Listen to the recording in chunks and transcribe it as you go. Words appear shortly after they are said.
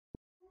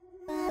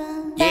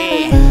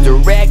Yeah,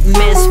 direct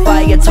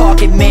misfire,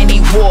 talking many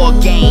war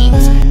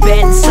games.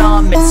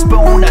 Bensome and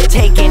Spoon are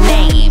taking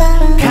aim.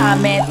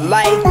 Comment,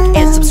 like,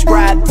 and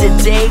subscribe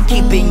today,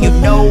 keeping you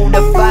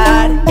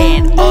notified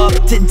and up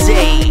to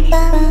date.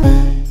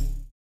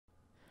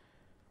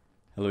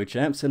 Hello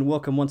champs, and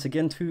welcome once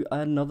again to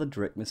another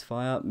Direct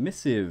Misfire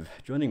Missive.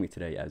 Joining me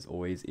today as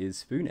always is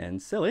Spoon and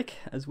Sellick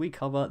as we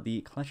cover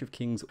the Clash of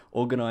Kings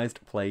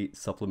Organised Play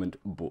Supplement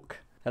book.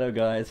 Hello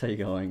guys, how you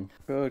going?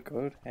 Good,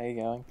 good. How you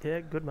going? Yeah,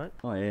 good mate.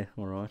 Oh yeah,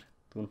 alright,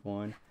 doing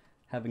fine.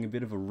 Having a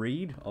bit of a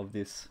read of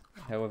this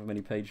however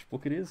many page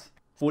book it is.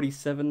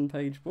 47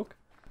 page book.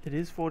 It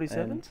is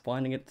 47. And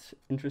finding it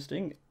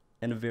interesting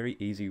and a very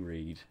easy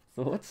read.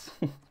 Thoughts?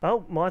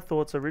 Well, my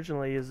thoughts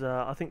originally is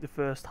I think the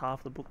first half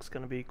of the book's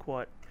going to be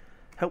quite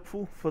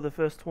helpful for the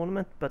first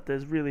tournament, but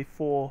there's really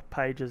 4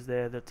 pages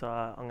there that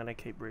I'm going to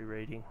keep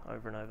rereading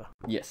over and over.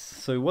 Yes,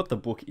 so what the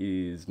book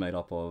is made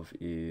up of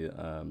is,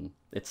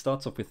 it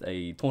starts off with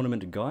a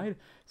tournament guide,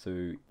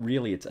 so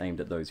really it's aimed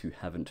at those who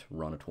haven't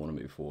run a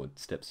tournament before. It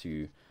steps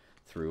you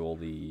through all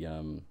the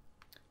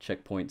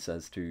checkpoints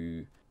as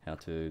to how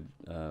to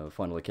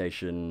find a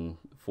location,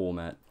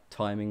 format,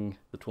 timing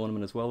the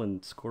tournament as well,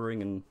 and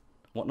scoring and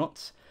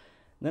whatnots.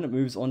 Then it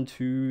moves on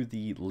to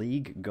the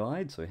league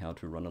guide, so how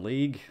to run a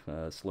league,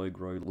 slow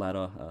grow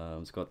ladder.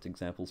 It's got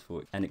examples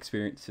for an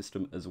experience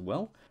system as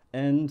well,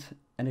 and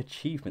an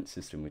achievement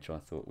system, which I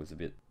thought was a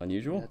bit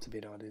unusual. That's a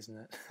bit odd, isn't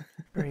it?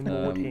 Very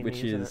Morty-y,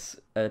 which isn't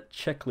is a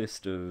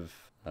checklist of,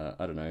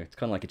 I don't know, it's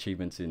kind of like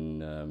achievements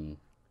in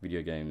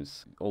video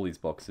games. All these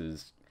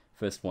boxes.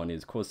 First one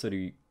is cause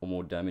 30 or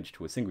more damage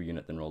to a single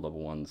unit, then roll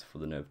double ones for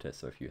the nerve test.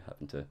 So if you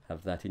happen to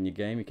have that in your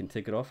game, you can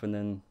tick it off, and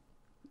then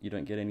you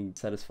don't get any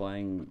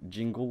satisfying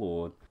jingle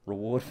or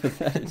reward for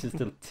that. It's just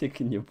a tick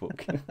in your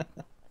book,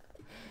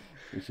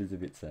 which is a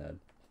bit sad.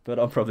 But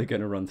I'm probably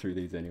going to run through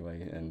these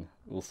anyway, and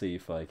we'll see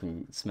if I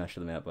can smash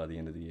them out by the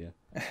end of the year.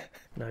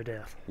 No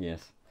doubt.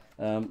 Yes.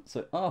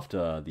 So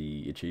after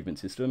the achievement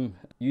system,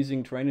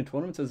 using terrain in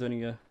tournaments as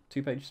only a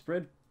 2-page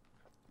spread,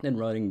 then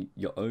writing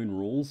your own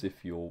rules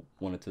if you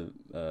wanted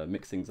to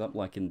mix things up,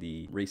 like in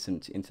the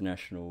recent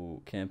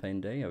International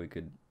Campaign Day, how we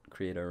could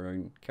create our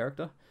own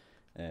character.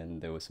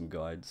 And there were some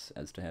guides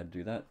as to how to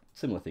do that.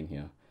 Similar thing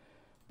here.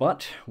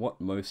 But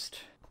what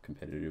most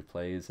competitive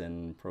players,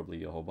 and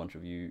probably a whole bunch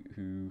of you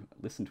who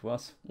listen to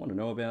us, want to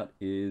know about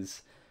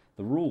is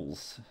the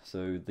rules.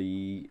 So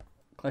the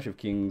Clash of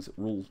Kings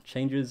rule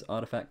changes,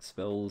 artifacts,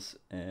 spells,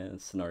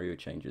 and scenario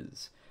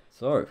changes.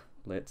 So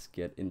let's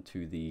get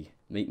into the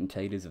meat and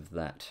taters of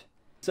that.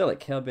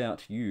 Sellick, how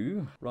about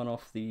you run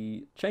off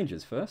the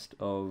changes first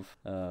of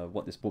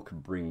what this book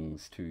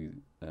brings to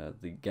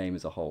the game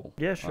as a whole?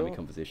 Yeah, sure. Army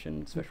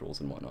composition,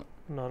 specials and whatnot.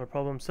 Not a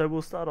problem. So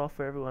we'll start off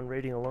for everyone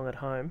reading along at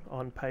home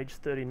on page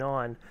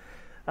 39.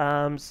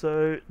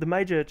 So the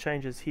major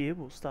changes here,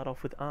 we'll start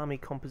off with army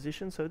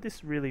composition. So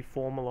this really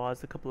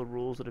formalised a couple of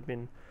rules that have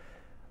been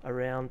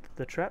around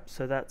the trap.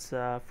 So that's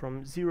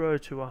from 0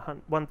 to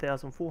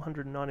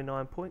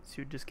 1,499 points,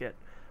 you just get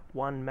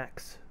 1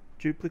 max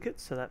duplicate,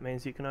 so that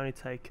means you can only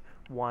take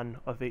 1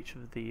 of each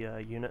of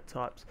the unit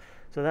types.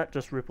 So that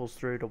just ripples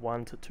through to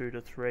 1 to 2 to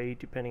 3,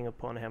 depending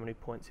upon how many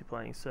points you're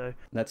playing. So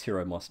that's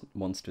hero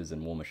monsters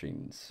and war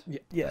machines. yeah,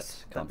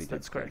 yes,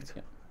 that's correct.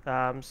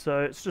 Yeah. So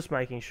it's just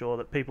making sure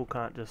that people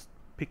can't just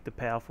pick the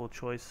powerful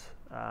choice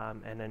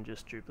and then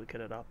just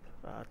duplicate it up,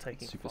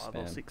 taking Super 5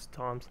 spam. or 6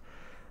 times.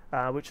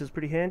 Which is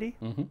pretty handy.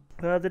 Mm-hmm.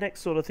 The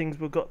next sort of things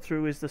we've got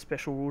through is the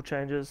special rule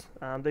changes.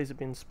 These have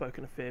been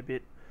spoken a fair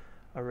bit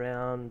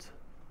around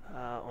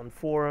on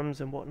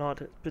forums and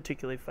whatnot,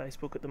 particularly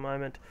Facebook at the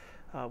moment,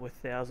 with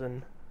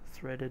 1,000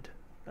 threaded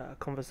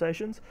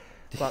conversations.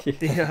 But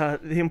the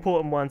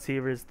important ones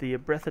here is the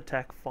breath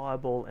attack,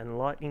 fireball, and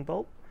lightning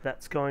bolt.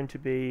 That's going to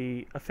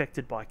be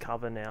affected by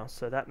cover now.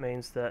 So that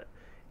means that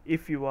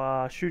if you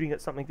are shooting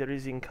at something that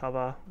is in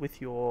cover with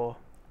your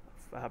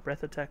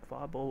breath attack,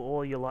 fireball,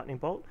 or your lightning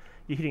bolt,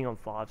 you're hitting on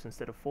 5s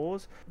instead of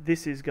 4s.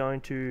 This is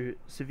going to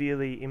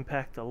severely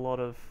impact a lot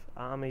of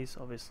armies,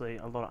 obviously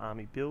a lot of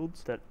army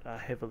builds that are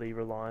heavily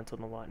reliant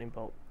on the lightning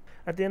bolt.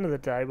 At the end of the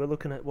day, we're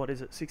looking at, what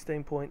is it,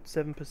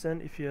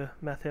 16.7% if your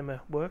math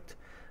hammer worked.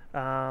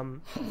 But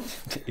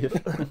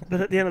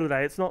at the end of the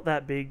day, it's not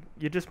that big.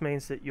 It just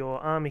means that your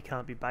army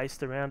can't be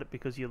based around it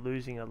because you're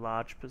losing a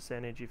large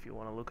percentage if you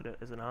want to look at it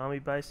as an army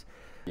base.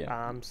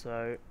 Yeah.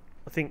 So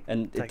I think,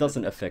 and it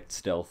doesn't affect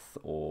stealth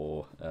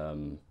or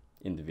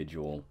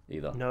individual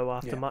either. No,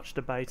 after much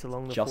debate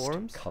along the Just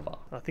forums. cover.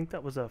 I think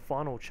that was a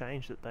final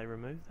change that they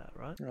removed that,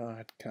 right?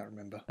 Right, can't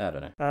remember. I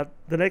don't know.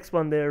 The next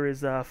one there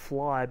is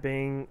fly,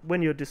 being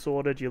when you're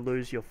disordered, you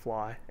lose your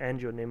fly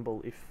and your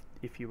nimble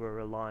if you were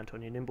reliant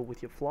on your nimble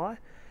with your fly.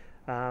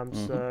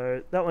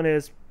 So that one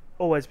has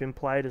always been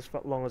played as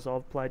long as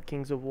I've played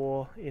Kings of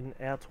War in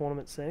our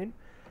tournament scene.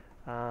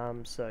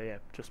 So yeah,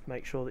 just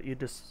make sure that you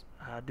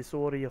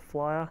disorder your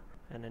flyer,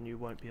 and then you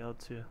won't be able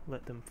to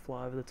let them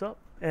fly over the top.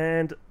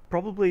 And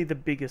probably the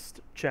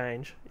biggest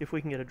change, if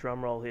we can get a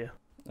drum roll here.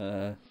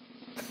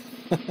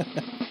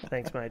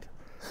 Thanks, mate.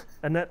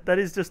 And that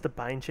is just the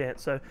Bane chant.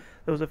 So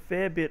there was a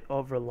fair bit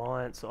of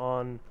reliance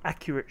on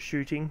accurate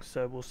shooting,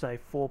 so we'll say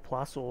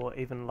 4+, or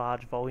even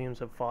large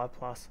volumes of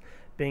 5+,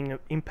 being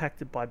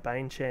impacted by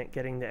Bane chant,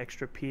 getting the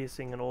extra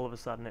piercing, and all of a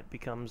sudden it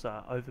becomes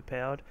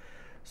overpowered.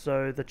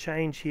 So the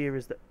change here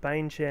is that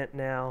Bane chant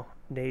now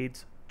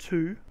needs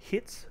 2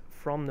 hits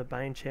from the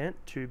Bane chant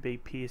to be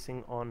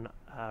piercing on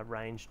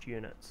ranged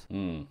units.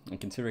 And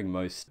considering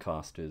most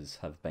casters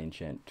have Bane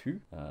chant too,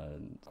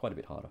 quite a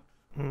bit harder.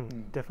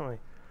 Definitely.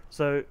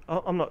 So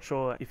I'm not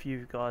sure if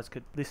you guys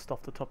could list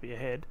off the top of your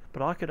head,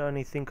 but I could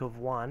only think of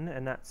one,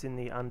 and that's in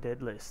the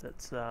undead list.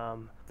 That's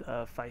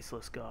a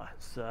faceless guy.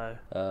 So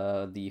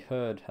the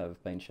herd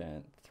have Bane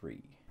chant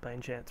 3.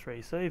 Bane chant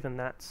 3. So even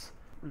that's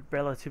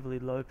relatively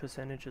low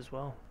percentage as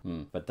well.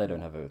 But they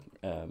don't have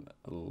a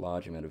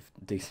large amount of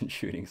decent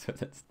shooting, so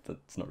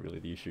that's not really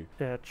the issue.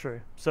 Yeah,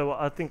 true. So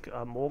I think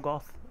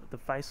Morgoth, the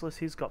faceless,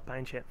 he's got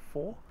Bane chant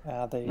 4.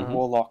 The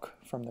Warlock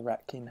from the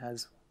Ratkin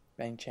has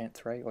Bane chant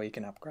 3, or you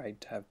can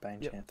upgrade to have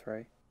Bane chant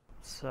 3.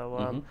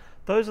 So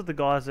those are the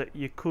guys that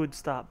you could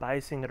start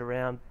basing it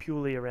around,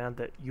 purely around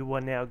that you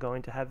are now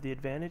going to have the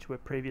advantage, where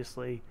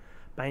previously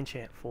Bane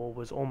chant 4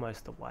 was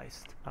almost a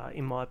waste,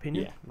 in my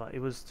opinion. Yeah. Like, it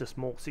was just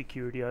more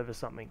security over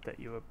something that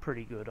you were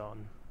pretty good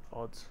on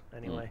odds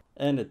anyway.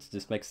 And it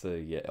just makes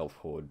the elf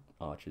horde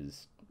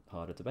archers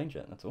harder to Bane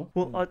chant, that's all.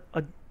 Well,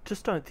 I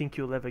just don't think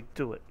you'll ever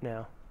do it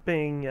now.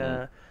 Being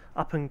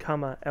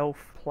up-and-comer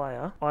elf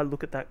player, I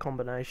look at that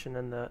combination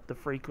and the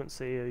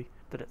frequency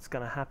that it's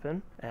going to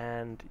happen,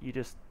 and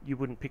you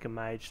wouldn't pick a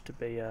mage to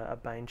be a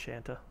Bane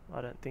chanter,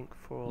 I don't think,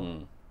 for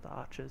the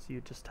archers. You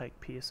just take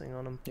piercing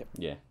on them. Yep.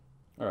 Yeah.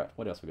 Alright,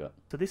 what else we got?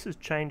 So this is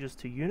changes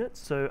to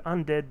units. So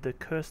Undead, the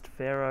Cursed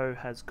Pharaoh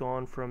has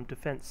gone from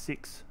defense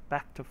 6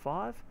 back to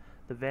 5.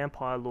 The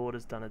Vampire Lord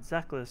has done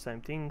exactly the same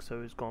thing,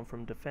 so he's gone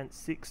from defense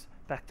 6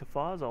 back to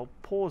 5. I'll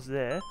pause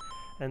there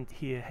and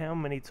hear, how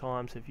many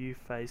times have you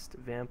faced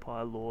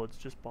Vampire Lords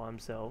just by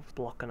themselves,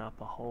 blocking up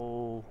a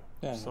whole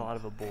side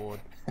of a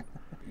board?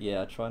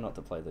 Yeah, I try not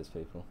to play those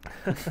people.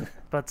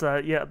 But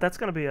yeah, that's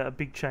going to be a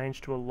big change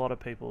to a lot of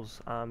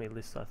people's army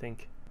lists, I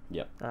think.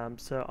 Yep.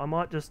 So I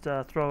might just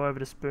throw over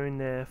to Spoon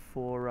there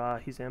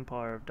for his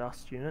Empire of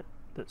Dust unit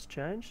that's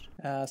changed.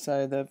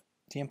 So the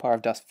Empire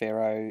of Dust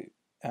Pharaoh,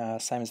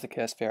 same as the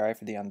Cursed Pharaoh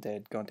for the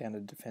Undead, gone down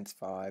to defense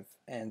 5.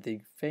 And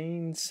the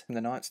Fiends and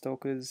the Night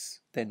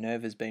Stalkers, their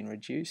nerve has been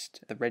reduced.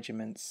 The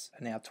regiments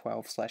are now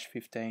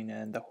 12/15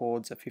 and the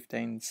hordes are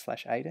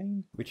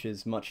 15/18. Which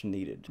is much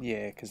needed.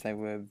 Yeah, because they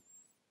were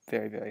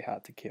very, very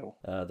hard to kill.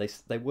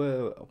 They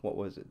were, what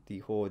was it, the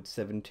horde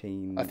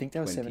 17... I think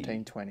they were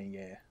 17/20,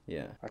 yeah.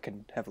 Yeah. I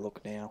can have a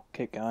look now.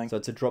 Keep going. So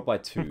it's a drop by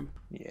 2.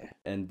 Yeah.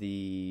 And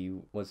the,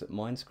 was it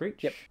Mind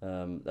Screech? Yep.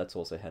 That's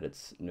also had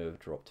its nerve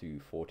drop to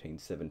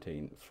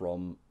 14/17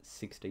 from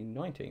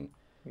 16/19.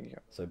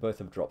 Yep. So both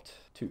have dropped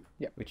 2,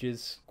 Yep. which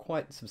is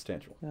quite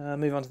substantial.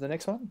 Move on to the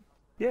next one.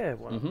 Yeah,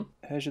 well,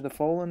 Herja the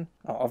Fallen,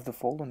 of the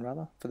Fallen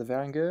rather, for the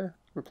Varangur.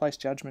 Replace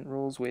judgment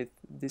rules with,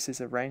 this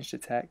is a ranged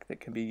attack that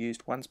can be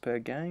used once per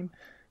game.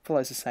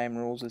 Follows the same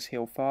rules as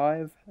Heal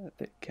 5,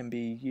 that can be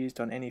used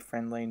on any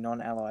friendly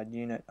non-allied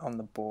unit on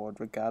the board,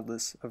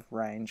 regardless of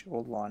range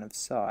or line of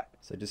sight.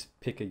 So just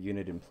pick a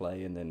unit in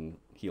play and then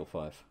heal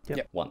 5.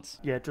 Yep. Once.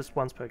 yeah, just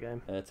once per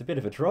game. It's a bit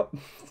of a drop.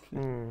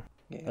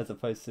 Yeah. As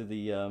opposed to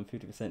the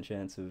 50%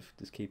 chance of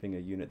just keeping a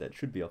unit that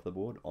should be off the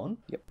board on.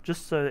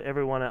 Just so that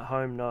everyone at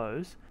home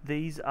knows,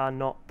 these are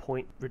not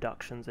point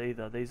reductions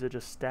either. These are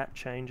just stat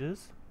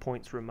changes.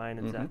 Points remain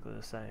exactly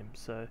the same.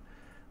 So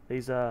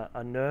these are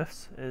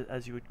nerfs,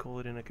 as you would call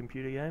it in a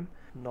computer game,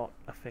 not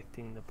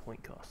affecting the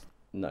point cost.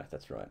 No,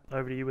 that's right.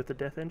 Over to you with the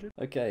Death Engine.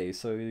 Okay,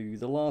 so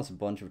the last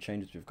bunch of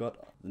changes we've got,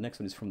 the next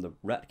one is from the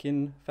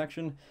Ratkin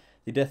faction.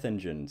 The Death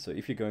Engine. So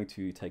if you're going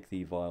to take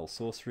the Vile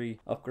Sorcery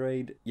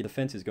upgrade, your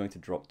defense is going to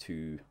drop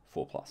to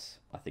 4+.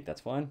 I think that's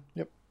fine.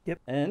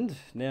 Yep. And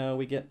now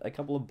we get a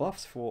couple of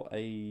buffs for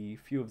a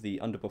few of the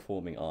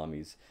underperforming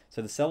armies.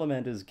 So the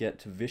Salamanders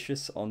get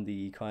Vicious on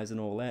the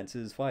Kaizenor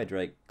Lancers, Fire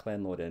Drake,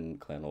 Clanlord, and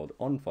Clanlord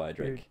on Fire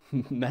Drake.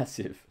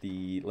 Massive.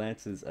 The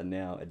Lancers are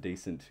now a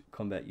decent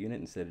combat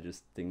unit instead of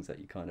just things that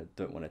you kind of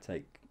don't want to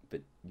take,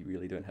 but you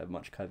really don't have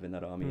much cover in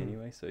that army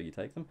anyway, so you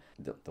take them.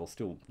 They'll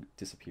still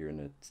disappear in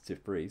a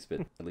stiff breeze, but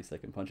at least they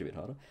can punch a bit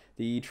harder.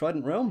 The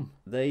Trident Realm,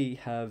 they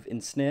have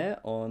Ensnare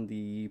on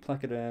the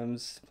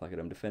Placoderms,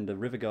 Placoderm Defender,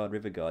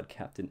 Riverguard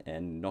Captain,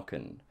 and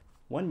Nokken.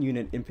 One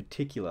unit in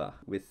particular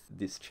with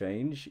this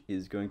change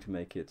is going to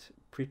make it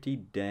pretty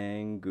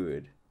dang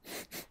good.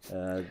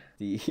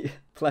 The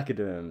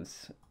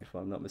Placoderms, if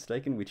I'm not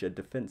mistaken, which are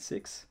Defense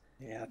 6,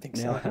 Yeah, I think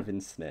now so. have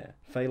Ensnare.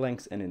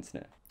 Phalanx and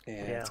Ensnare. Yeah,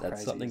 That's it's That's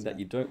crazy, something isn't that it?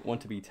 you don't want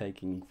to be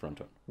taking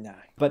front on. No.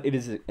 But it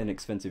is an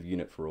expensive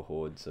unit for a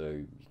horde, so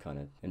you're kind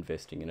of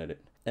investing in it.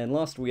 And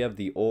last we have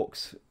the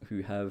Orcs,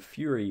 who have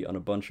Fury on a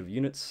bunch of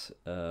units,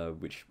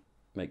 which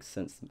makes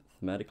sense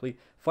thematically.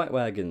 Fight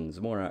Wagons,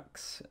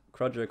 Morax,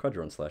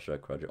 Krudger on Slasher,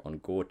 Krudger on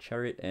Gore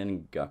Chariot,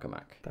 and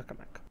Garkamak.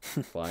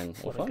 Gakamak. Fine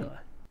or What a fun. guy.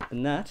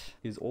 And that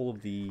is all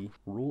of the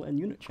rule and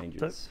unit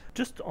changes. So,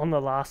 just on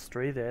the last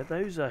 3 there,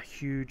 those are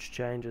huge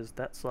changes.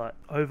 That's like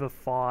over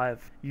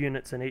 5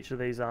 units in each of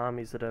these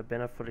armies that are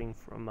benefiting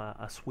from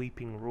a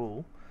sweeping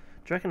rule.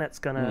 Do you reckon that's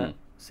going to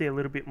see a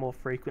little bit more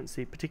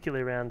frequency,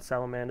 particularly around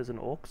salamanders and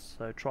orcs?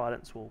 So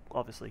tridents will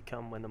obviously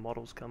come when the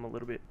models come a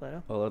little bit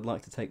later. Well, I'd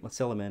like to take my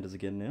salamanders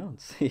again now and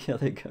see how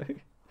they go.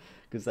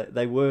 Because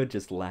they were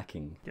just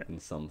lacking in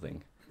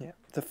something. Yeah,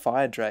 the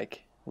Fire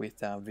Drake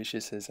with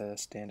Vicious as a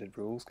standard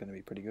rule is going to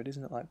be pretty good,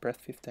 isn't it? Like Breath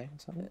 15 or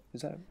something?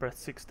 Is that? Breath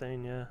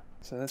 16, yeah.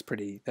 So that's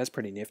pretty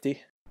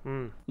nifty.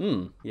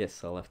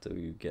 Yes, I'll have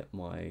to get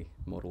my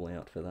model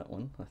out for that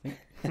one, I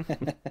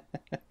think.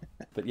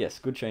 But yes,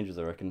 good changes,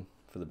 I reckon,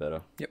 for the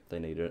better. Yep. They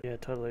need it. Yeah,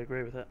 totally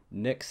agree with that.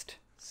 Next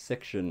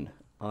section,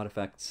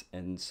 artifacts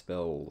and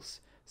spells.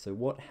 So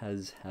what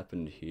has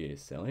happened here,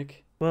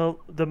 Sellick? Well,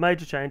 the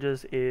major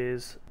changes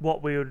is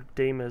what we would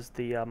deem as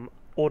the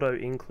auto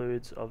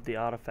includes of the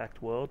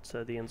artifact world.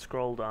 So the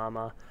Enscrolled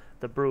Armor,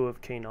 the Brew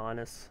of Keen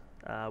Highness,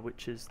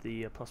 which is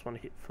the +1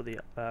 hit for the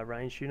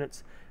ranged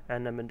units,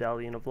 and the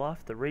Medallion of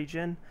Life, the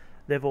regen.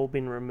 They've all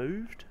been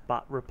removed,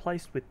 but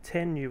replaced with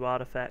 10 new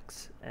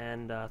artifacts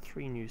and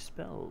 3 new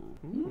spells.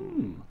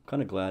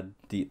 Kind of glad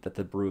that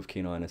the Brew of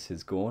Keen Highness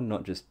is gone,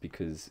 not just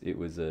because it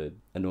was a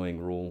annoying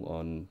rule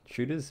on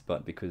shooters,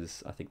 but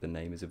because I think the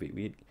name is a bit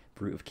weird.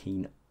 Brew of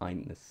Keen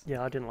Highness.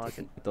 Yeah, I didn't like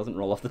it. It doesn't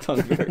roll off the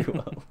tongue very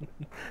well.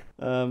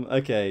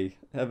 Okay,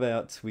 how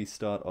about we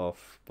start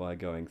off by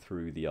going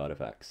through the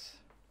artifacts?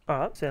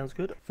 Alright, sounds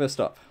good.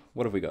 First up,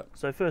 what have we got?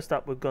 So first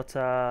up, we've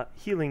got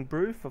Healing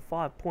Brew for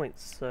 5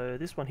 points. So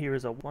this one here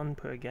is a 1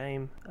 per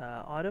game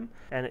item,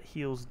 and it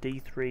heals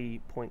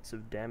D3 points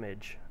of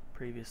damage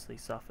previously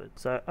suffered.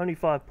 So only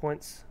 5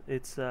 points.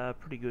 It's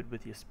pretty good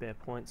with your spare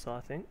points, I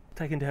think.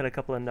 Taking down a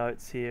couple of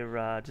notes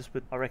here, just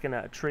with, I reckon,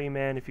 a Tree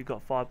Man if you've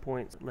got 5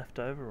 points left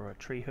over, or a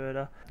Tree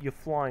Herder. Your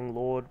Flying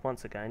Lord,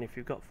 once again, if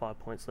you've got 5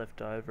 points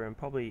left over, and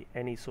probably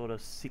any sort of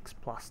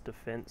 6+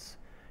 defense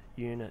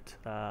unit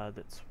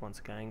that's once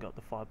again got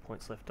the 5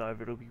 points left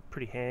over, it'll be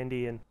pretty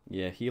handy. And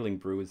yeah, Healing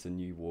Brew is the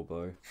new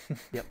warbow.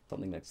 Yep.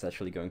 Something that's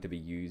actually going to be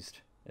used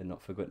and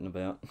not forgotten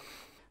about.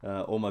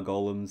 All my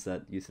golems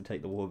that used to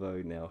take the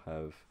warbow now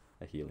have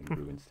a Healing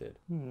Brew instead.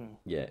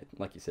 Yeah,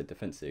 like you said,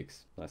 defense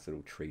 6, nice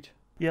little treat.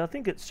 Yeah, I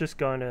think it's just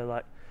going to,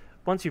 like,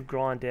 once you've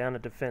grind down a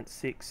defense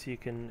 6, you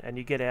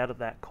get out of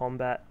that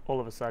combat, all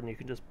of a sudden you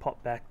can just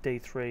pop back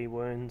D3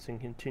 wounds and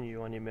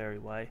continue on your merry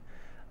way.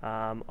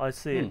 I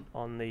see it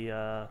on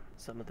the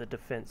some of the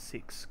defense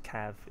 6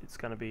 cav. It's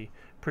going to be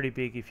pretty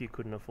big if you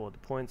couldn't afford the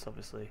points.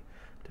 Obviously,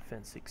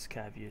 defense 6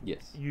 cav you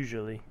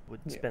usually would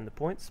spend the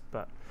points,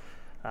 but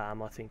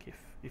I think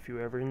if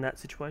you're ever in that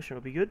situation,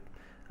 it'll be good.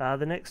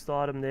 The next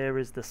item there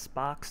is the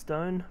Spark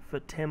Stone for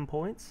 10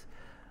 points.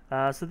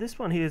 So this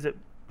one here is a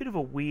bit of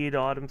a weird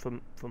item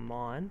for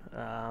mine.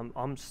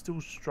 I'm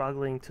still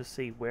struggling to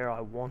see where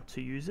I want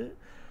to use it,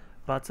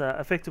 but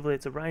effectively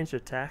it's a ranged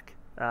attack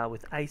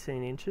with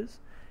 18 inches.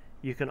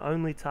 You can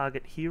only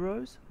target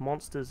heroes,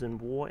 monsters and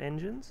war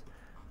engines,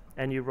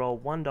 and you roll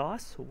 1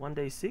 dice, or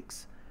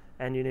 1d6,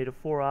 and you need a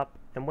 4-up,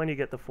 and when you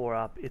get the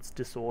 4-up, it's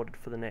disordered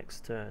for the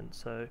next turn.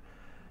 So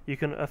you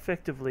can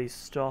effectively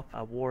stop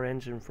a war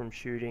engine from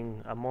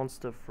shooting, a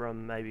monster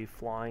from maybe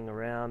flying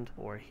around,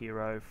 or a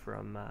hero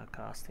from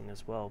casting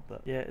as well.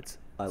 But yeah,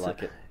 I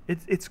like it.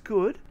 It's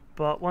good,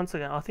 but once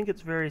again, I think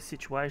it's very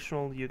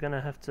situational. You're going to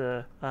have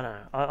to, I don't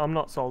know, I'm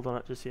not sold on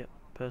it just yet.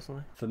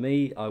 Personally, for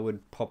me, I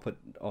would pop it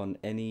on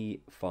any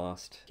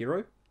fast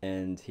hero,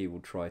 and he will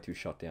try to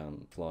shut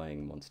down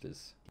flying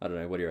monsters. I don't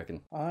know, what do you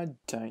reckon? I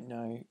don't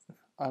know.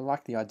 I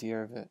like the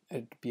idea of it.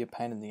 It'd be a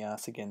pain in the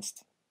ass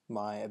against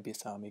my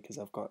Abyss army, because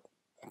I've got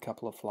a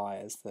couple of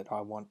flyers that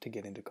I want to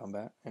get into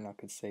combat, and I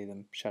could see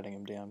them shutting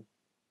them down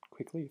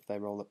quickly if they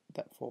roll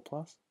that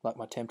 4+, like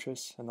my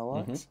Temptress and the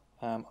likes.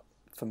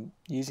 From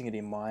using it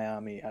in my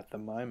army at the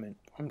moment,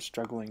 I'm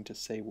struggling to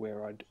see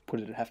where I'd put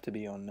it. It'd have to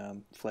be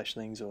on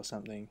Fleshlings or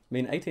something. I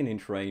mean,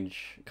 18-inch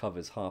range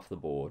covers half the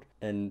board,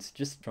 and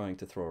just trying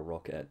to throw a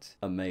rock at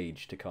a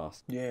mage to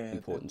cast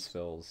important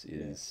spells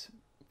is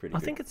pretty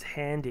good. I think it's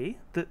handy.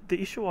 The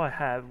issue I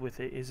have with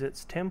it is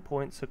it's 10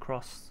 points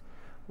across,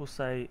 we'll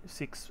say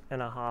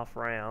 6.5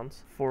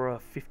 rounds for a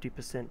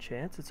 50%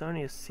 chance. It's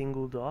only a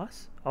single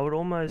dice. I would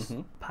almost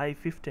pay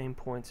 15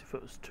 points if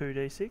it was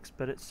 2d6,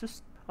 but it's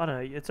just, I don't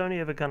know, it's only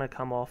ever going to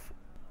come off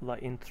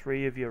like in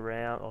 3 of your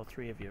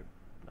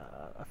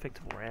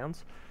effective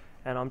rounds,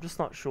 and I'm just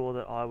not sure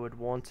that I would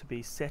want to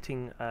be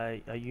setting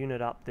a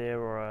unit up there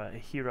or a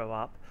hero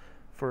up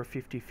for a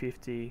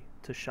 50-50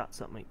 to shut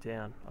something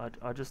down.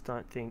 I just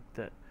don't think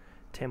that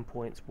 10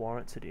 points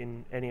warrants it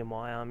in any of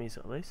my armies,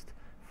 at least.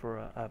 For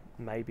a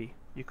maybe.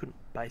 You couldn't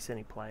base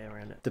any play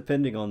around it.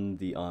 Depending on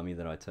the army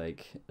that I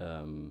take,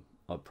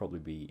 I'll probably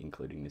be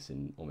including this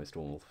in almost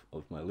all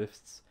of my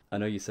lists. I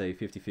know you say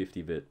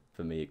 50-50, but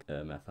for me,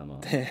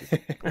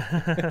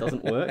 Mathama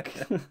doesn't work.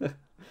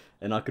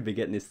 And I could be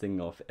getting this thing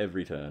off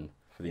every turn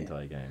for the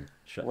entire game.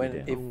 Shut me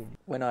down.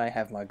 When I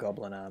have my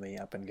Goblin army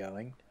up and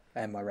going,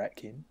 and my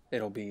Ratkin,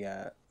 it'll be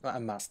a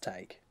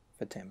must-take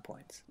for 10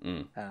 points.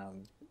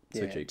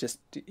 So cheap. Just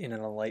in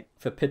an elite.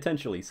 For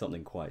potentially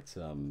something quite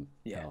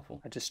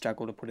Powerful. I just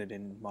struggle to put it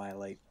in my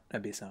elite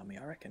Abyss army,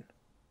 I reckon,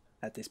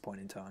 at this point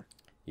in time.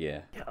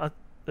 Yeah.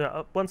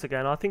 Once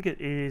again, I think it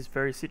is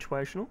very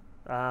situational.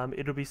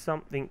 It'll be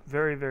something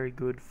very, very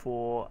good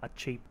for a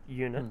cheap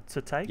unit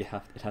to take. It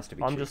has to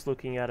be I'm cheap. just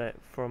looking at it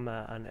from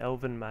an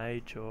Elven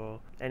Mage or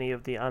any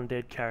of the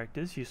undead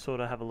characters. You sort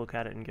of have a look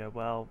at it and go,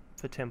 well,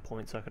 for 10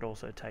 points I could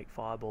also take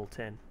Fireball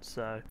 10.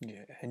 So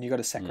yeah, and you got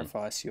to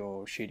sacrifice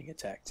your shooting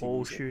attack to all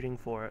use shooting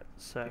for it.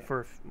 So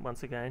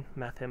once again,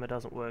 Math Hammer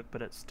doesn't work,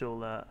 but it's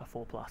still a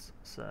 4+.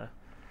 So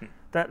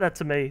that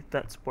to me,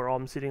 that's where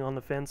I'm sitting on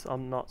the fence.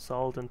 I'm not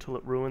sold until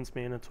it ruins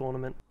me in a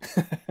tournament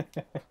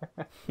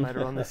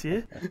later on this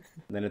year.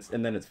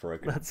 And then it's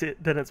broken. That's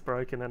it. Then it's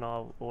broken, and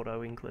I'll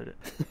auto include it.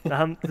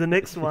 The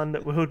next one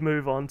that we would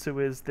move on to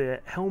is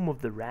the Helm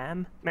of the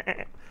Ram.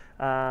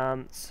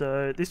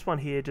 So this one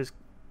here just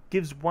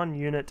gives one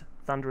unit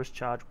Thunderous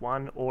Charge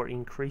 1 or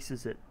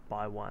increases it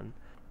by 1.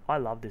 I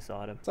love this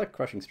item. It's like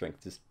Crushing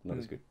Strength, just not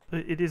as good.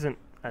 It isn't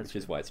as Which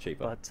is why it's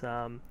cheaper. But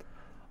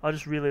I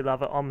just really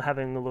love it. I'm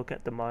having a look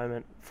at the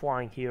moment.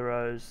 Flying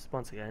Heroes,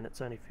 once again, it's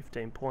only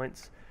 15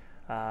 points.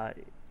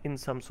 In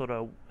some sort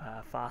of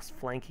fast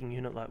flanking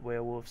unit like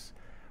Werewolves,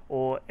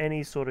 or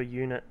any sort of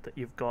unit that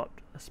you've got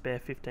a spare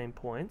 15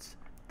 points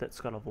that's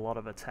got a lot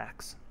of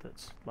attacks,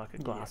 that's like a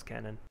glass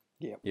cannon.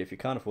 Yeah. Yeah, if you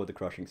can't afford the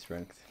Crushing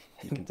Strength,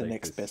 you can the take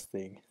next this. best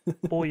thing.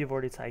 Or you've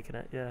already taken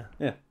it, yeah.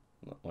 Yeah.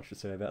 Not much to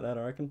say about that,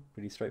 I reckon.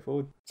 Pretty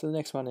straightforward. So the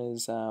next one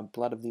is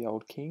Blood of the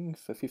Old King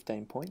for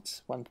 15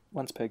 points.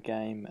 Once per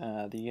game,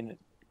 the unit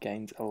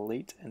gains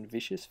Elite and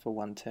Vicious for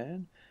 1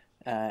 turn,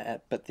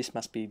 but this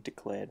must be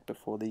declared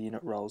before the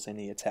unit rolls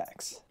any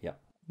attacks. Yeah.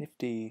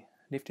 Nifty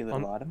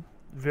little item.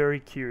 Very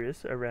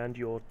curious around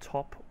your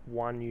top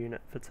 1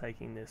 unit for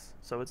taking this.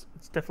 So it's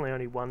definitely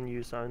only 1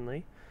 use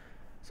only,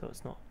 so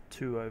it's not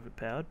too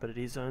overpowered, but it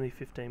is only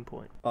 15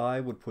 points. I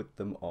would put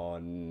them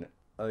on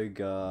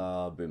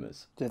Ogre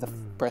Boomers. They're the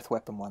breath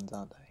weapon ones,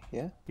 aren't they?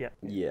 Yeah? Yeah.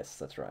 Yes,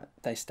 that's right.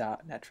 They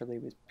start naturally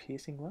with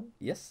Piercing 1?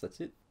 Yes, that's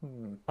it.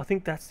 I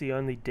think that's the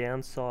only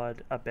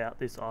downside about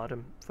this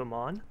item for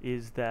mine,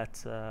 is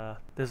that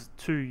there's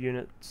 2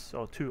 units,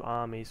 or 2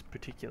 armies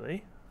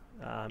particularly,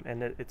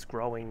 and it's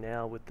growing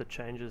now with the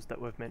changes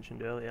that we've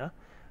mentioned earlier,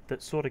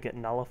 that sort of get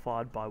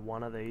nullified by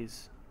one of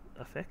these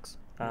effects.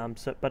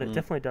 But it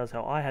definitely does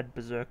help. I had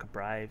Berserker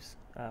Braves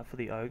for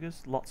the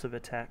Ogres, lots of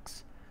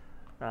attacks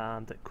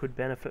that could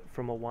benefit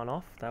from a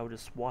one-off. They'll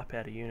just wipe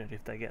out a unit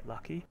if they get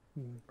lucky.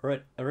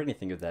 Right, or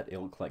anything of that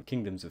ilk, like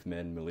Kingdoms of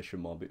Men, Militia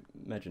Mob.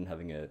 Imagine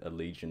having a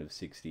legion of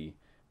 60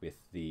 with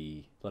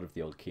the Blood of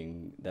the Old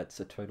King. That's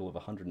a total of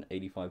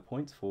 185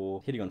 points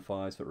for hitting on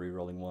 5s but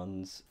re-rolling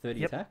 1s,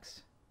 30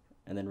 attacks,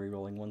 and then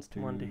re-rolling 1s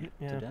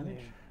to damage.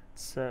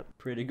 It's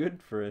pretty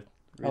good for a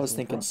I was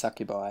thinking price.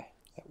 Succubi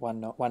at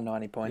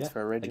 190 points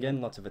for a regiment.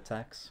 Again, lots of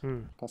attacks.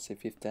 Costs you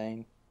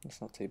 15.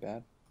 That's not too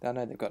bad. I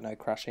know they've got no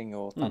crushing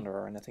or thunder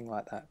or anything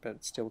like that, but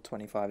it's still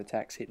 25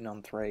 attacks, hitting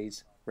on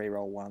 3s,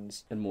 reroll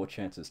 1s. And more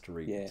chances to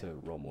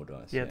roll more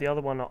dice. Yeah, the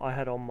other one I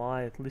had on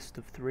my list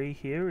of 3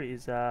 here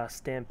is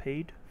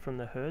Stampede from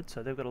the Herd.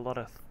 So they've got a lot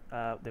of...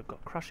 they've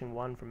got Crushing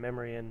 1 from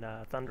memory and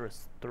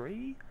Thunderous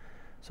 3.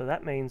 So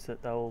that means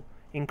that they'll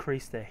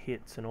increase their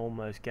hits and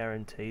almost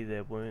guarantee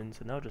their wounds,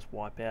 and they'll just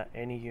wipe out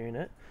any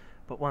unit.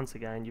 But once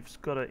again,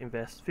 you've got to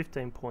invest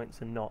 15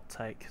 points and not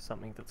take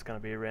something that's going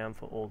to be around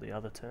for all the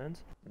other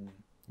turns.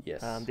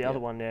 Yes. The other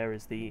one there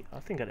is I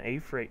think an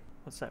Efreet.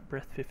 What's that,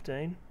 Breath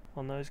 15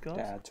 on those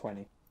guys?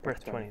 20.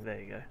 Breath 20, there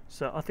you go.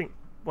 So I think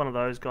one of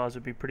those guys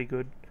would be pretty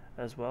good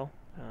as well.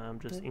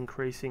 Just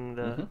increasing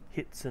the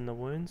hits and the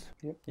wounds.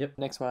 Yep.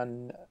 Next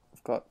one,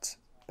 I've got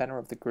Banner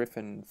of the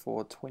Griffin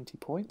for 20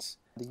 points.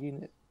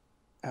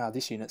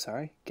 This unit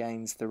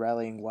gains the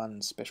Rallying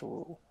 1 special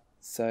rule.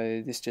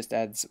 So this just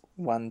adds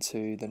 1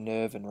 to the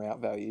nerve and route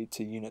value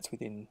to units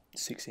within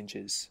 6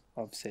 inches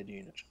of said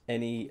unit.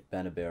 Any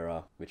banner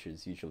bearer, which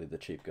is usually the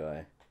cheap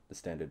guy, the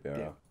standard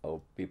bearer,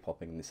 I'll be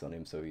popping this on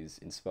him, so he's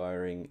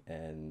inspiring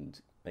and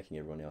making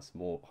everyone else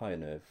more higher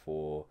nerve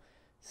for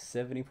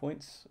 70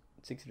 points,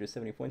 60 to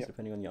 70 points,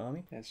 depending on your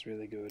army. That's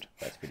really good.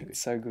 That's pretty good. It's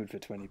so good for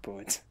 20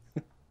 points.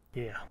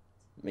 Yeah.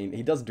 I mean,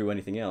 he doesn't do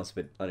anything else,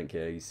 but I don't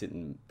care. He's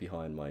sitting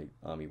behind my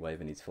army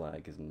waving his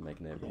flag and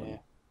making everyone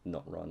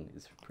not run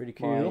is pretty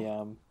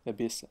cool. My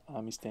Abyss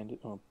Army Standard,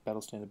 or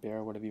Battle Standard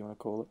Bearer, whatever you want to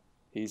call it,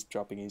 he's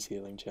dropping his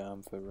healing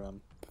charm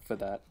for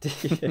that.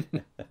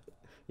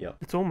 Yeah.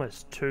 It's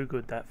almost too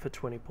good that for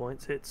 20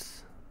 points.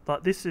 It's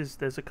like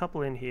there's a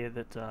couple in here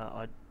that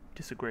I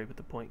disagree with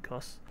the point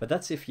cost. But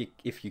that's if you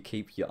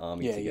keep your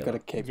army together. Yeah, you've got to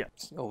keep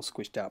it all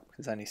squished up.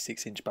 It's only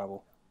 6-inch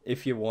bubble.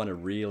 If you want to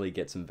really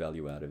get some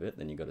value out of it,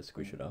 then you've got to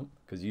squish it up.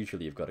 Because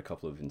usually you've got a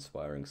couple of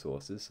inspiring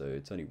sources, so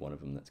it's only one of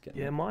them that's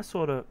getting it.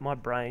 My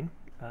brain,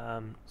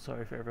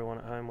 sorry for everyone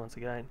at home once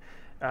again,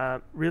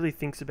 really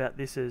thinks about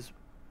this as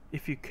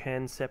if you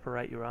can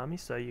separate your army,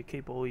 so you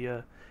keep all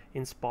your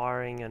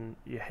inspiring and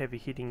your heavy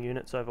hitting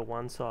units over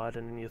one side,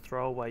 and then your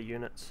throwaway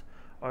units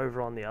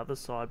over on the other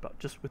side, but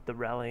just with the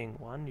rallying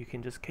one, you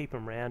can just keep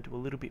them round, do a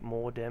little bit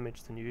more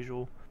damage than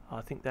usual.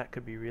 I think that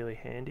could be really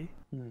handy.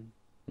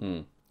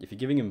 If you're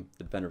giving him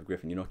the Banner of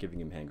Griffin, you're not giving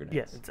him hand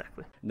grenades. Yeah,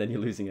 exactly. And then you're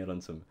losing out on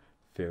some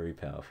very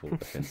powerful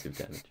offensive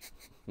damage.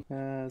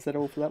 Is that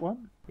all for that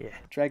one? Yeah.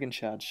 Dragon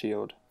Shard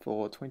Shield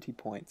for 20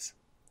 points.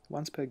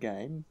 Once per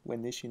game,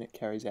 when this unit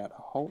carries out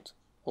a halt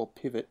or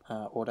pivot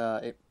order,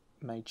 it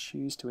may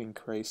choose to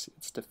increase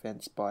its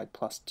defense by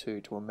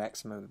 +2 to a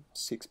maximum of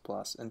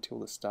 6+ until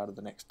the start of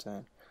the next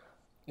turn.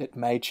 It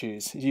may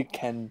choose. You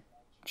can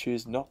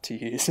choose not to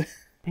use.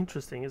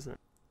 Interesting, isn't it?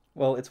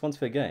 Well, it's once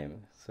per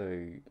game,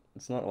 so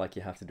it's not like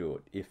you have to do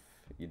it. If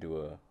you do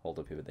a halt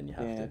or pivot, then you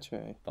have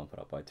to bump it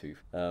up by 2.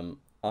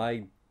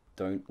 I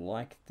don't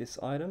like this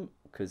item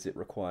because it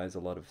requires a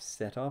lot of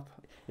setup.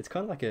 It's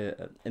kind of like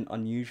an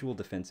unusual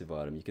defensive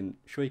item.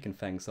 You can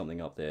fang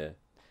something up there,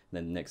 and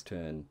then next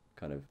turn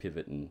kind of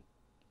pivot and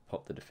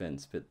pop the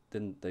defense, but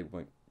then they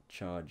won't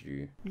charge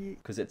you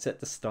because it's at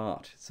the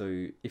start.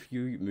 So if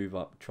you move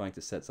up trying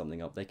to set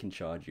something up, they can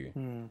charge you,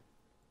 and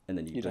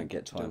then you don't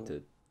get time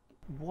to.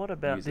 What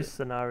about this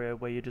scenario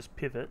where you just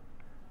pivot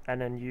and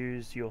then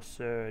use your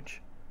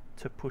surge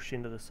to push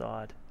into the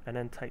side and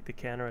then take the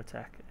counter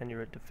attack and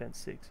you're at defense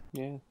 6?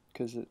 Yeah,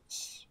 because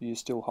you're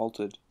still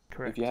halted.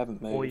 Correct. If you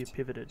haven't moved. Or you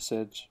pivoted.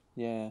 Surge.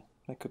 Yeah,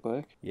 that could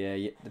work. Yeah,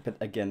 but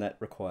again, that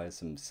requires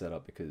some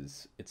setup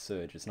because it's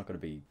surge. It's not going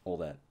to be all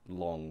that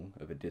long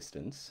of a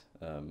distance,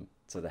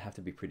 so they have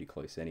to be pretty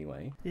close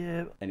anyway.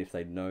 Yeah. And if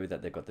they know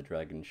that they've got the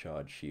Dragon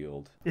Shard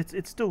Shield...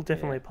 It's still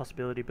definitely a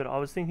possibility, but I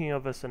was thinking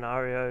of a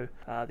scenario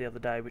the other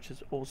day, which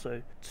is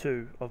also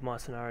 2 of my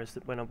scenarios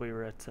that when we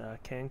were at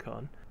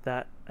CanCon,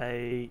 that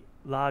a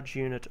large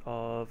unit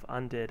of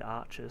undead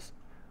archers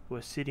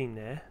were sitting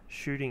there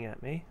shooting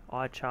at me.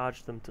 I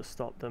charged them to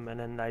stop them, and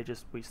then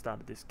we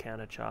started this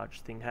counter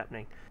charge thing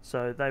happening.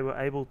 So they were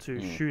able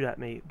to shoot at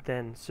me,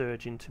 then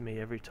surge into me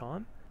every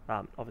time.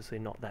 Obviously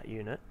not that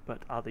unit, but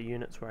other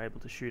units were able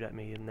to shoot at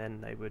me and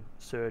then they would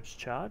surge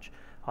charge.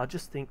 I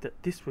just think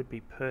that this would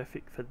be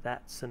perfect for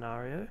that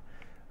scenario,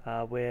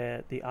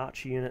 where the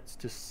archer unit's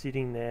just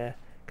sitting there,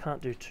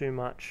 can't do too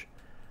much.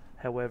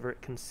 However,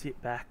 it can sit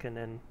back and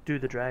then do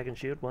the Dragon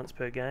Shield once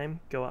per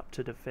game, go up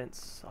to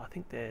defense. I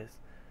think there's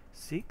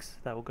 6.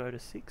 They will go to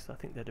 6. I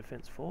think they're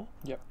defense 4.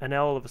 Yep. And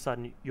now all of a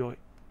sudden you're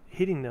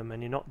hitting them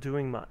and you're not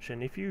doing much,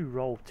 and if you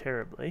roll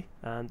terribly,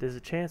 there's a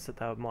chance that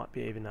they might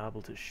be even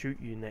able to shoot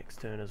you next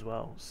turn as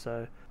well.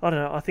 So I don't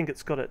know, I think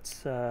it's got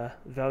its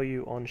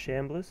value on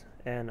Shamblers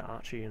and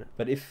Archer unit.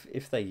 But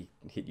if they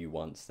hit you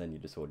once, then you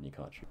just order and you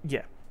can't shoot.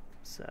 Yeah,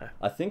 so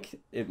I think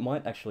it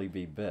might actually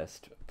be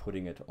best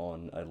putting it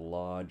on a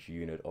large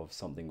unit of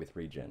something with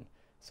regen.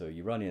 So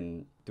you run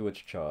in, do its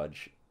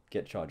charge,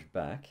 get charged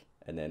back,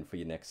 and then for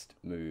your next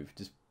move,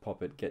 just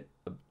pop it, get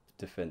a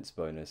defense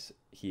bonus,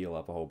 heal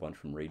up a whole bunch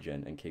from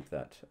regen, and keep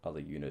that other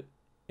unit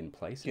in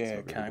place. Yeah,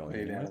 it's not can't really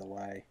move going out of the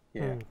way.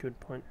 Yeah. Good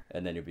point.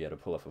 And then you'll be able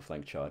to pull off a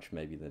flank charge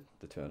maybe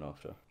the turn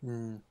after.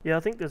 Yeah,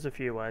 I think there's a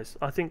few ways.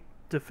 I think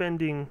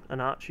defending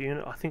an archer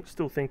unit,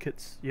 still think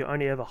it's, you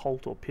only ever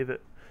halt or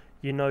pivot.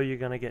 You know you're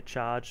going to get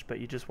charged, but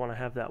you just want to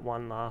have that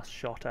one last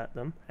shot at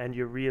them, and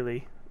you're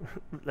really,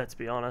 let's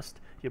be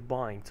honest, you're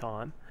buying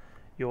time.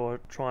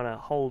 You're trying to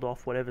hold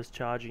off whatever's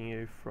charging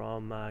you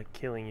from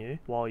killing you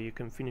while you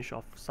can finish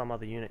off some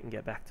other unit and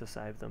get back to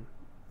save them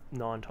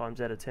 9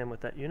 times out of 10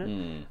 with that unit.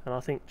 And I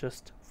think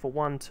just for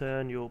one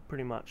turn you'll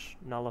pretty much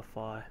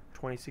nullify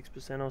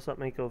 26% or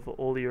something of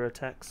all your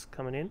attacks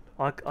coming in.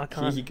 I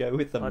can't... Here you go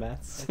with the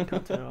maths. I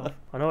can't turn it off.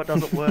 I know it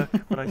doesn't work,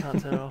 but I can't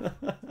turn it off.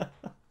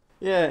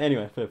 Yeah,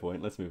 anyway, fair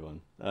point. Let's move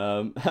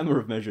on. Hammer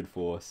of Measured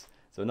Force.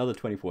 So another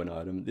 20-point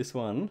item. This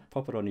one,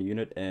 pop it on a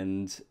unit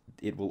and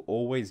it will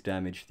always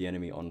damage the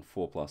enemy on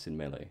 4+ in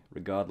melee,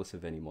 regardless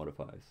of any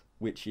modifiers,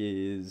 which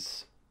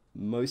is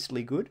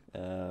mostly good.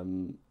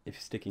 If you're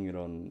sticking it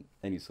on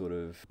any sort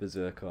of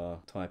berserker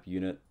type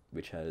unit,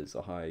 which has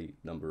a high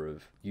number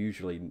of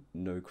usually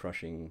no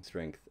crushing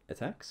strength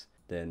attacks,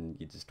 then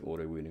you just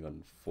auto wounding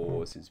on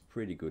 4s is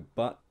pretty good.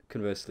 But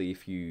conversely,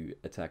 if you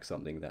attack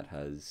something that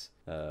has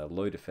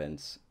low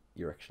defense,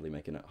 you're actually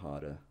making it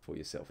harder for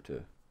yourself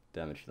to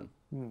damage them.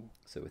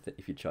 So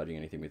if you're charging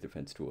anything with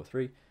defense 2 or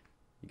 3,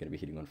 you're going to be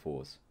hitting on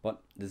 4s.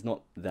 But there's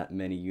not that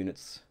many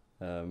units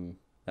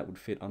that would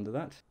fit under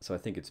that, so I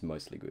think it's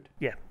mostly good.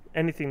 Yeah,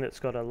 anything that's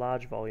got a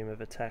large volume of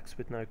attacks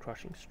with no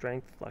crushing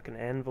strength, like an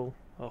anvil,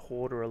 a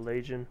horde, or a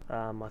legion,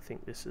 I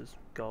think this is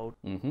gold.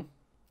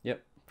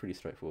 Yep, pretty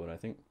straightforward, I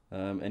think.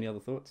 Any other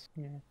thoughts?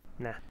 Yeah.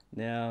 Nah.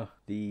 Now,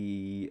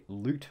 the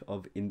Loot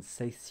of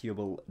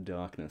Insatiable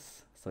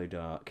Darkness. So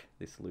dark,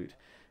 this loot.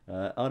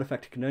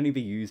 Artifact can only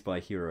be used by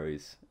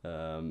heroes,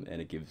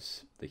 and it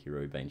gives the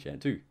hero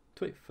Baneshant 2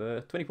 for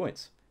 20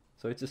 points.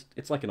 So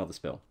it's like another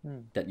spell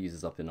that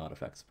uses up an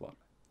artifact spot.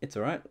 It's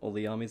alright, all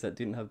the armies that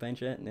didn't have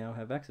Baneshant now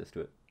have access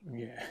to it.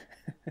 Yeah.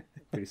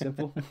 Pretty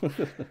simple.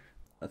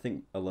 I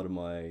think a lot of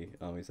my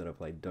armies that I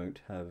play don't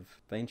have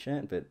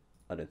Baneshant, but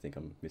I don't think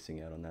I'm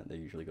missing out on that. They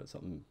usually got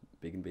something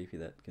big and beefy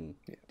that can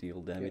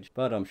deal damage,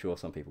 but I'm sure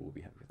some people will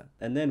be happy with that.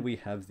 And then we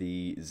have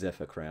the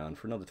Zephyr Crown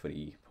for another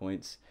 20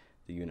 points.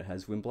 The unit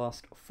has Wind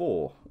Blast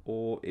 4,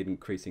 or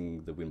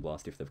increasing the Wind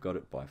Blast if they've got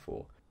it by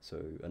 4.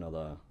 So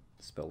another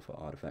spell for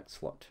artifact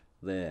slot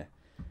there.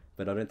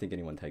 But I don't think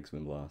anyone takes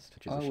Wind Blast,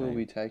 which is a shame. I will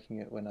be taking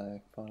it when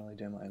I finally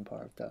do my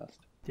Empire of Dust.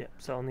 Yeah,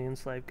 so on the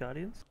Enslaved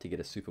Guardians. To get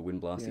a super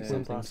Wind Blasty Yeah,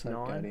 something. Blast 9.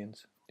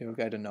 Guardians. It will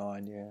go to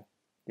 9, yeah.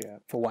 Yeah,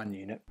 for one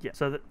unit. Yeah,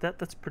 so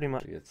that's pretty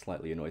much... It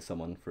slightly annoys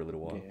someone for a little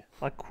while. Yeah.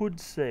 I could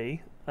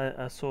see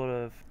a sort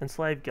of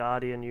Enslaved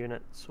Guardian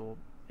units, or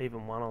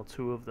even one or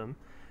two of them,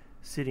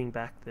 sitting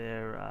back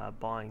there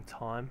buying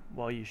time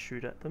while you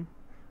shoot at them,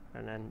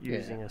 and then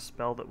using a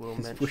spell that we'll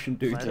mention pushing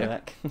dudes later.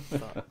 back.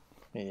 But,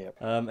 Yep.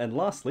 And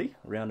lastly,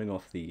 rounding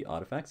off the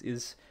artifacts,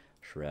 is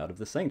Shroud of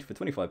the Saint for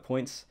 25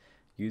 points.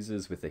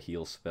 Users with a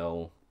heal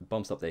spell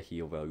bumps up their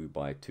heal value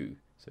by 2.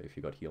 So if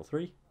you got heal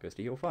 3, goes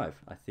to heal 5.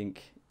 I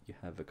think you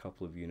have a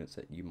couple of units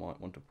that you might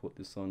want to put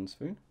this on,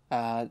 Spoon.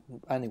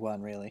 Only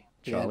one, really.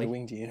 Charlie? Yeah, the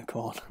Winged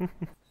Unicorn.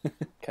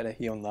 Got a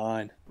heal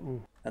 9.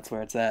 Ooh. That's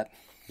where it's at.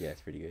 Yeah,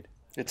 it's pretty good.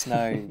 It's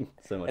no...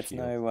 So much it's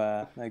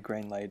heals. no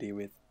Green Lady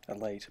with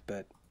Elite,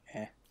 but...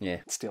 Yeah.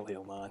 It's still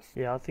heal 9.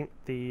 yeah, I think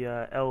the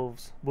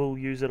elves will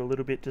use it a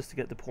little bit just to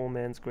get the poor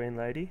man's Green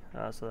Lady,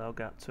 so they'll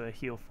go up to a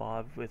heal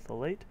 5 with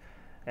Elite.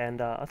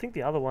 And I think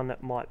the other one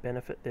that might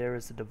benefit there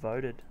is the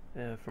Devoted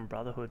from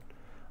Brotherhood.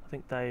 I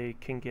think they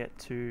can get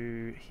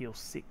to heal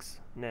 6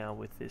 now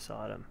with this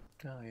item.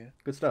 Oh, yeah.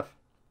 Good stuff.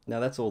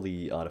 Now that's all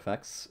the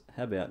artifacts.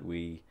 How about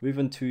we move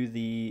on to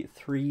the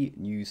 3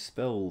 new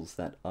spells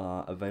that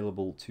are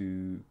available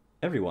to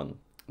everyone.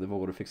 They've all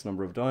got a fixed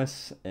number of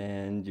dice,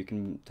 and you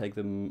can take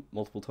them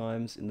multiple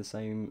times in the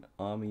same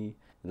army.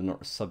 They're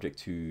not subject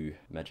to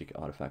magic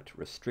artifact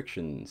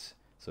restrictions,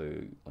 so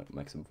like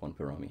maximum of 1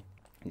 per army.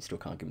 You still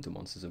can't give them to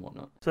monsters and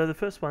whatnot. So the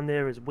first one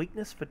there is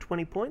Weakness for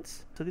 20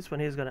 points. So this one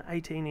here's got an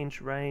 18-inch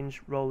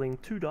range, rolling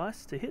 2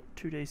 dice to hit,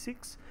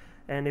 2d6.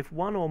 And if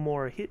 1 or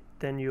more are hit,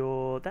 then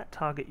that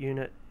target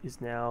unit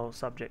is now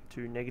subject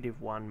to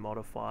 -1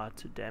 modifier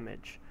to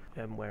damage.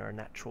 And where a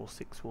natural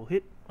 6 will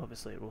hit,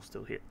 obviously it will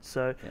still hit.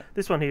 So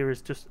this one here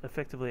is just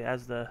effectively,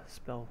 as the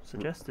spell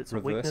suggests, it's a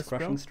weakness spell.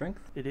 Crushing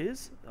Strength? It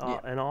is,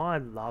 and I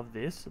love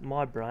this.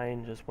 My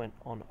brain just went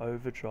on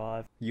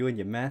overdrive. You and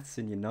your maths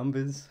and your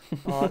numbers.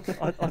 I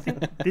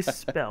think this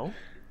spell,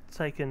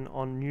 taken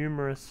on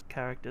numerous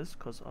characters,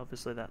 because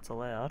obviously that's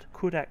allowed,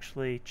 could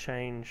actually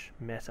change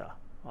meta,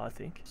 I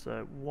think.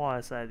 So why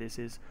I say this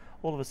is,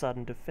 all of a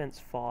sudden Defense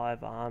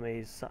 5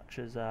 armies such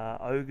as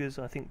Ogres,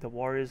 I think the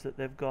warriors that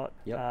they've got,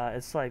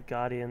 as Slave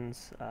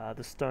Guardians,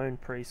 the Stone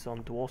Priests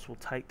on Dwarfs will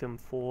take them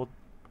for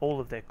all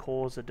of their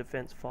cores of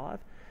Defense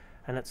 5,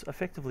 and it's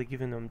effectively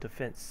giving them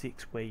Defense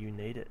 6 where you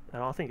need it.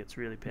 And I think it's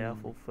really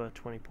powerful for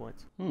 20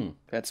 points.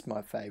 That's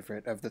my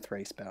favourite of the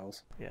 3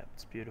 spells. Yeah,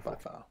 it's beautiful. By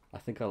far. I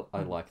think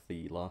I like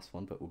the last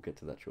one, but we'll get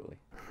to that shortly.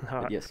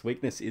 All right. Yes,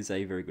 Weakness is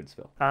a very good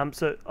spell.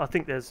 So I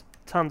think there's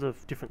tons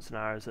of different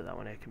scenarios that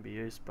one here can be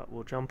used, but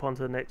we'll jump on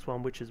to the next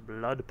one, which is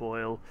Blood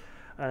Boil.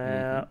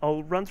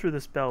 I'll run through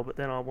the spell, but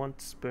then I want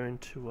Spoon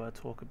to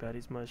talk about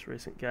his most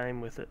recent game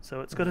with it.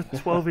 So it's got a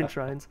 12-inch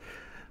range.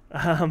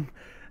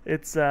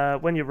 It's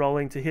when you're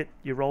rolling to hit,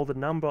 you roll the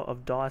number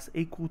of dice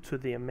equal to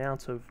the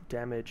amount of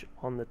damage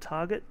on the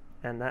target,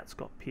 and that's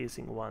got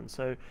piercing 1.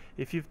 So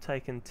if you've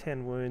taken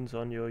 10 wounds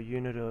on your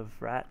unit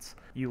of rats,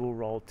 you will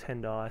roll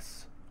 10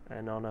 dice,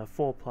 and on a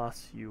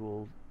 4+, you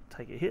will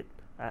take a hit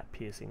at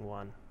piercing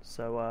 1.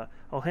 So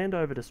I'll hand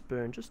over to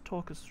Spoon. Just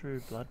talk us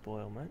through Blood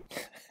Boil,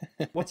 mate.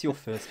 What's your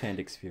first-hand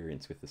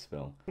experience with the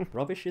spell?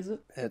 Rubbish, is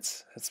it?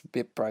 It's a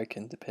bit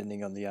broken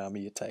depending on the army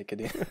you take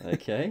it in.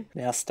 Okay.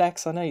 Now,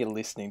 Stacks, I know you're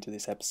listening to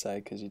this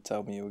episode because you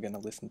told me you were going to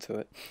listen to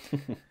it.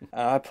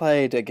 I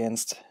played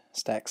against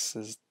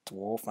Stacks'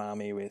 dwarf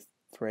army with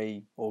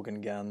 3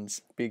 organ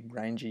guns, big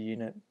ranger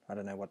unit, I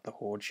don't know what the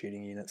horde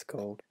shooting unit's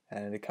called,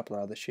 and a couple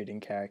of other shooting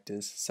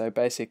characters. So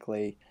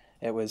basically,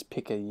 it was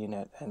pick a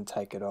unit and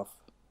take it off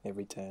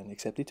every turn,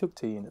 except he took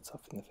 2 units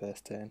off in the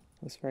first turn.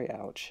 It was very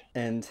ouch.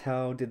 And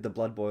how did the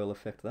Blood Boil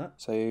affect that?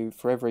 So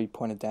for every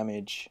point of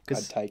damage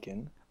I'd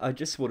taken... I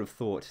just would have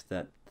thought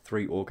that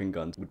 3 organ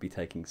guns would be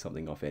taking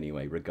something off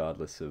anyway,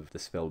 regardless of the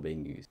spell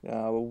being used.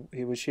 Well,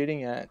 he was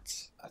shooting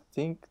at... I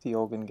think the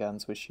organ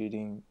guns were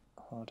shooting...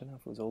 I don't know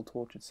if it was all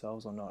tortured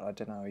souls or not. I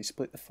don't know. He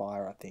split the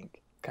fire, I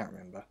think. Can't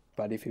remember.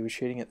 But if he was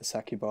shooting at the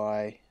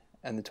succubi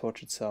and the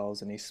tortured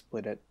souls and he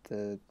split it,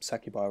 the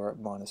succubi were at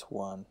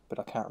 -1. But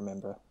I can't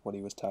remember what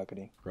he was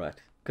targeting. Right.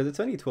 Because it's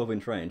only a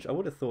 12-inch range. I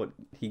would have thought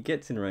he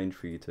gets in range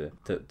for you to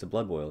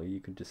Blood Boil. You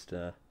could just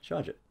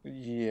charge it.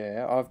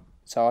 Yeah.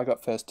 So I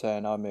got first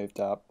turn. I moved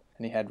up.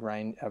 And he had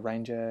a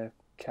ranger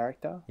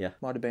character. Yeah.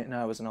 Might have been...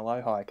 No, it was an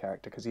Alohi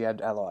character because he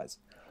had allies.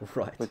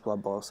 Right. With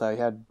Blood Boil. So he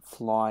had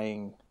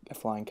a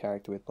flying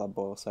character with Blood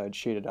Boil. So I'd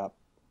shoot it up,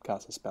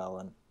 cast a spell,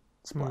 and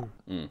splat.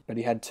 But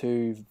he had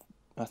 2...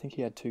 I think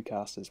he had 2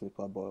 casters with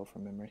Blood Boil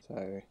from memory.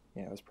 So,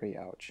 yeah, it was pretty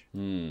ouch.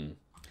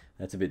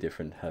 That's a bit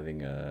different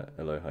having a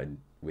low hide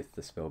with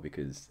the spell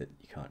because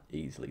you can't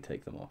easily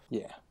take them off.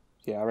 Yeah.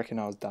 Yeah, I reckon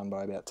I was done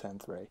by about turn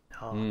 3.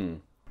 Oh.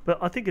 But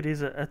I think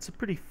it's a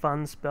pretty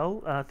fun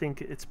spell. I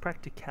think its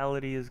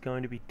practicality is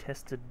going to be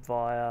tested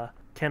via,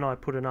 can I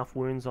put enough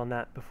wounds on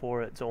that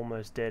before it's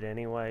almost dead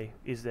anyway?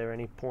 Is there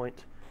any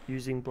point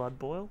using Blood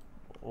Boil?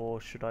 Or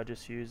should I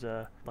just use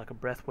a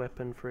breath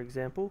weapon, for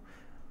example?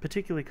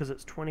 Particularly because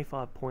it's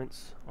 25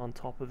 points on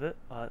top of it.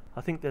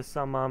 I think there's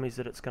some armies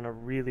that it's going to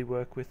really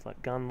work with,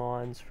 like gun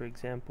lines, for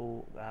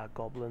example,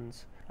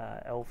 goblins,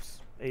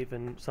 elves,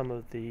 even some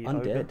of the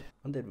Undead. ogre.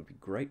 Undead would be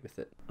great with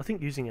it. I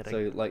think using it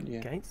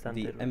against Undead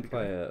the would be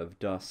Empire of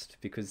Dust,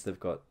 because they've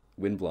got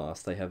Wind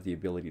Blast, they have the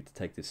ability to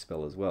take this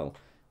spell as well.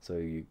 So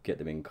you get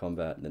them in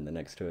combat, and then the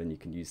next turn you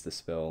can use the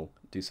spell,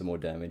 do some more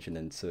damage, and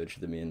then surge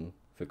them in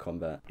for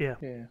combat. Yeah.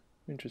 Yeah,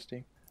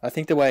 interesting. I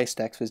think the way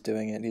Stax was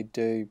doing it, he'd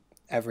do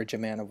average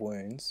amount of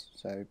wounds.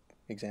 So,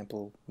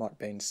 example, might have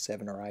been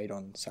 7 or 8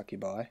 on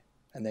Succubi,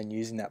 and then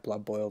using that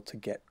Blood Boil to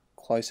get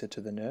closer to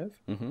the nerve.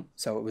 Mm-hmm.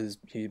 So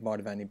he might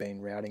have only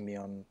been routing me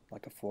on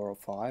like a 4 or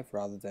 5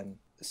 rather than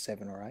a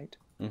 7 or 8.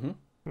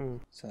 Mm-hmm.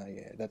 So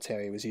yeah, that's how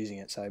he was using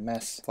it. So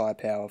mass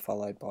firepower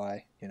followed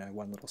by,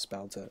 one little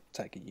spell to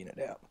take a unit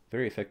out.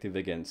 Very effective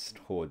against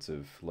hordes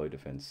of low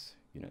defense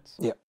units.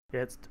 Yep.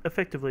 Yeah, it's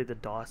effectively the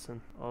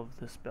Dyson of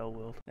the spell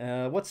world.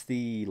 What's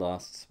the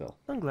last spell?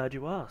 I'm glad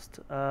you asked.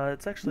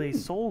 It's actually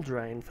Soul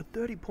Drain for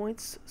 30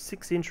 points,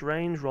 6-inch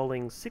range,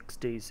 rolling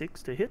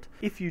 6d6 to hit.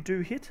 If you do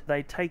hit,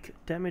 they take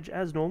damage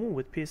as normal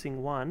with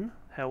piercing 1.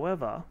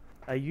 However,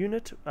 a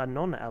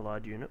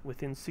non-allied unit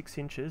within 6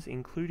 inches,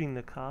 including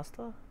the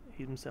caster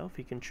himself,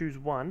 he can choose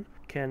one,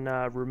 can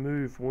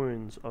remove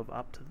wounds of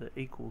up to the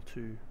equal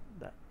to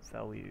that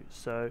value.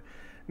 So,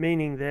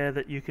 meaning there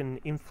that you can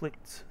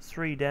inflict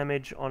 3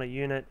 damage on a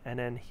unit and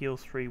then heal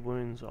 3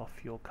 wounds off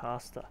your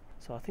caster.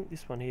 So I think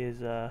this one here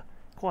is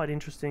quite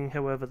interesting.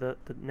 However, the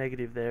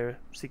negative there,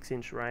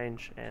 6-inch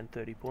range and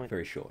 30 points.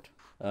 Very short.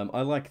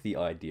 I like the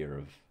idea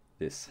of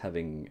this,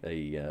 having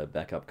a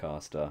backup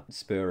caster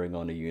spurring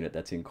on a unit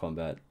that's in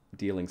combat,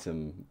 dealing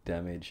some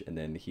damage and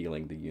then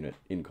healing the unit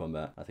in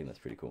combat. I think that's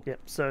pretty cool. Yep,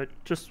 so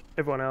just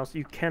everyone else,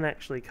 you can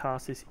actually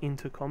cast this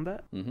into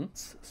combat. Mm-hmm.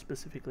 It's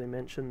specifically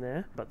mentioned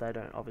there, but they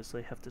don't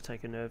obviously have to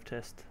take a nerve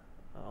test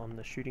on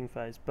the shooting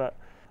phase. But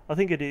I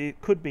think it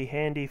could be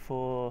handy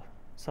for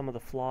some of the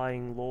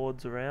flying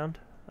lords around,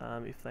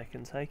 if they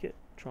can take it.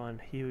 Try and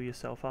heal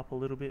yourself up a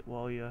little bit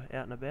while you're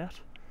out and about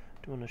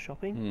doing the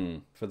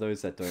shopping. For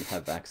those that don't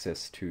have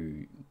access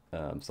to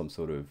some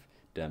sort of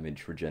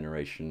damage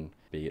regeneration,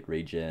 be it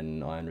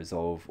regen, iron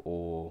resolve,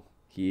 or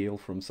heal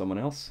from someone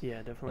else.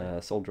 Yeah,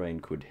 definitely. Soul Drain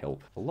could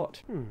help a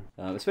lot,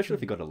 especially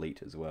if you got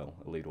elite as well,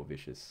 elite or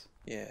vicious.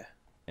 Yeah.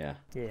 Yeah.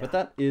 Yeah. But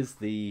that is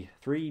the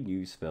 3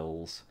 new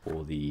spells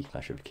for the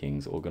Clash of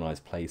Kings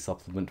Organised Play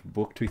Supplement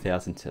Book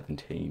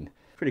 2017.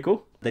 Pretty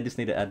cool. They just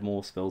need to add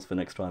more spells for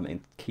next time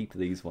and keep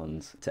these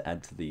ones to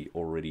add to the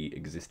already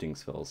existing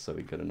spells. So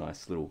we've got a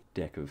nice little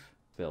deck of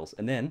spells.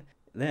 And then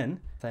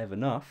if they have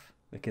enough,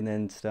 we can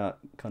then start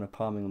kind of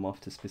palming them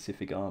off to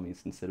specific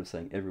armies instead of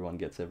saying everyone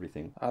gets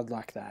everything. I'd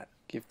like that.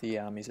 Give the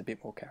armies a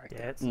bit more character.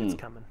 Yeah, it's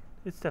coming.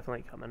 It's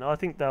definitely coming. I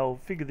think they'll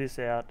figure this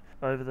out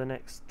over the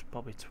next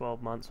probably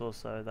 12 months or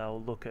so.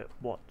 They'll look at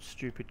what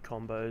stupid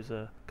combos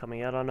are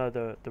coming out. I know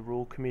the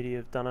rule committee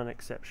have done an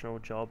exceptional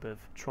job of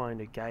trying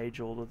to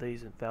gauge all of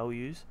these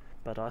values,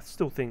 but I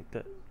still think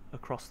that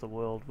across the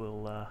world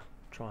we'll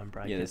try and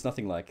break it. Yeah, there's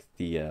nothing like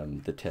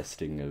the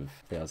testing of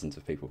thousands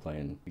of people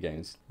playing the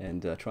games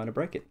and trying to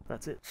break it.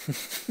 That's it.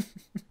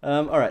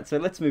 Alright, so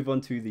let's move on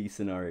to the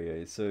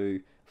scenarios. So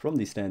from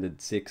the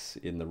standard 6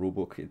 in the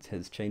rulebook, it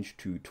has changed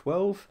to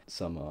 12.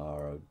 Some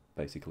are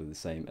basically the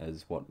same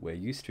as what we're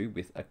used to,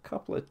 with a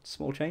couple of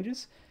small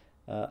changes.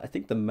 I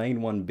think the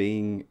main one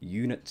being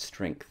unit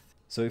strength.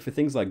 So for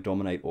things like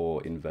dominate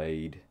or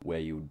invade, where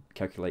you would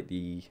calculate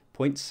the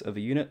points of a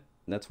unit,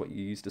 and that's what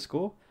you use to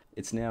score,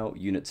 it's now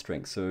unit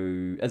strength.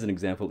 So as an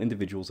example,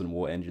 individuals and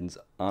war engines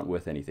aren't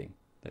worth anything.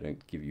 They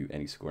don't give you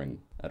any scoring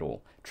at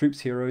all.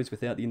 Troops, heroes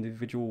without the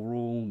individual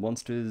rule,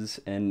 monsters,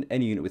 and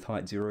any unit with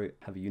height 0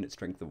 have a unit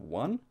strength of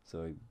 1,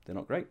 so they're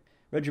not great.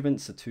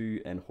 Regiments are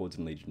 2, and hordes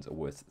and legions are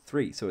worth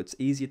 3. So it's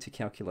easier to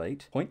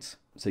calculate points,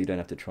 so you don't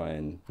have to try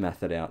and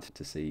math it out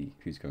to see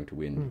who's going to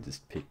win.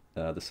 Just pick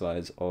the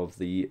size of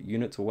the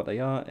units or what they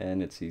are,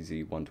 and it's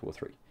easy 1, 2, or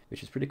 3.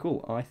 Which is pretty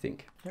cool, I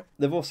think. Yep.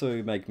 They've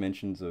also made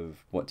mentions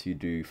of what to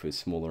do for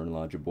smaller and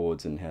larger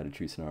boards and how to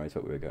choose scenarios,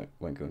 but we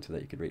won't go into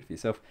that. You could read it for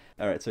yourself.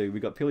 Alright, so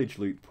we've got Pillage,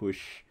 Loot,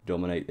 Push,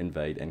 Dominate,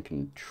 Invade, and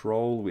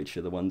Control, which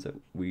are the ones that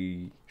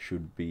we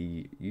should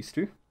be used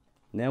to.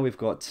 Now we've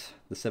got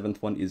the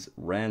 7th one is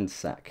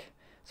Ransack.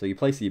 So you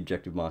place the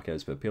objective marker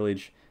as per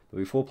Pillage, but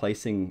before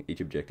placing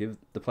each objective,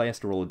 the player has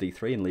to roll a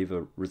d3 and leave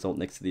a result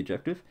next to the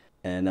objective,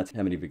 and that's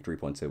how many victory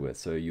points they're worth.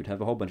 So you'd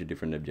have a whole bunch of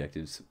different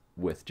objectives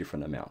worth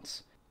different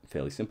amounts.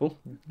 Fairly simple.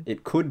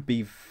 It could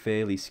be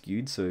fairly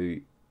skewed, so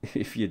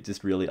if you're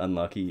just really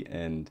unlucky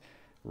and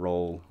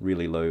roll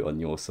really low on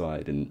your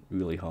side and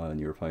really high on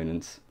your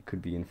opponents,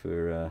 could be in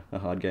for a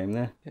hard game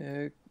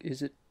there.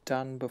 Is it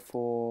done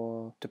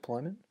before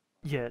deployment?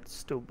 Yeah, it's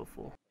still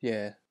before.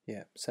 Yeah,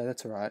 so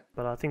that's alright.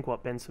 But I think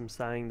what Bensome's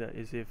saying that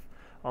is if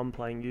I'm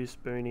playing you,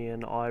 Spoonie,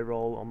 and I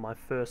roll on my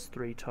first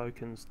 3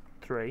 tokens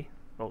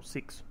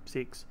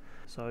 6.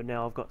 So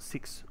now I've got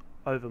 6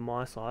 over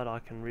my side, I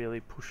can really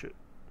push it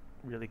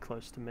really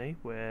close to me,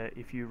 where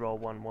if you roll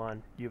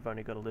 1-1, you've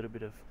only got a little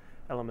bit of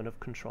element of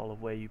control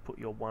of where you put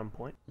your 1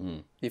 point.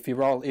 If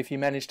you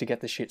manage to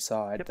get the shit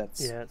side,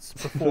 that's... Yeah, it's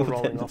before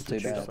rolling off the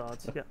shit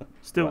sides. Yeah.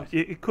 Still, Right.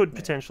 it could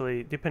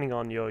potentially, depending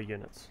on your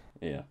units.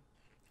 Yeah.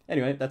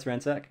 Anyway, that's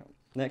ransack.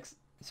 Next,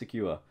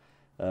 secure.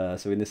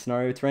 So in this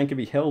scenario, terrain can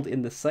be held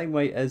in the same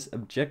way as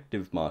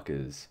objective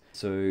markers.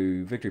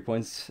 So victory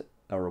points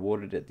are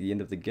awarded at the end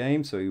of the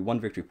game. So 1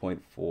 victory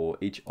point for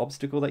each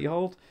obstacle that you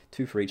hold,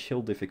 2 for each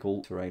hill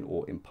difficult terrain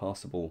or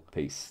impassable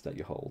piece that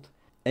you hold.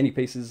 Any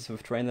pieces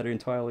of terrain that are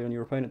entirely on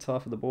your opponent's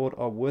half of the board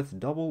are worth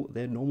double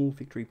their normal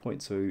victory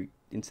point, so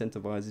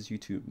incentivizes you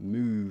to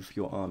move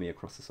your army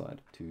across the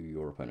side to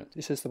your opponent.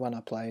 This is the one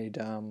I played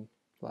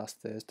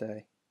last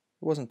Thursday.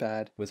 It wasn't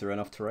bad. Was there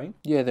enough terrain?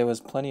 Yeah, there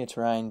was plenty of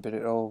terrain, but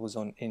it all was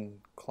in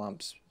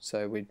clumps.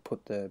 So we'd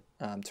put the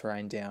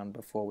terrain down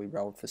before we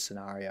rolled for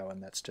scenario,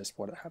 and that's just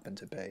what it happened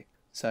to be.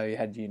 So you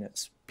had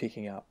units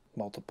picking up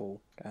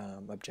multiple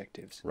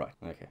objectives. Right,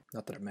 okay.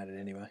 Not that it mattered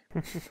anyway.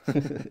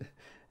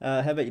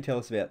 How about you tell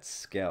us about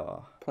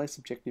Scour? Place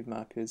objective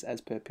markers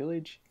as per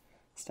pillage.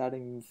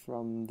 Starting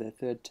from their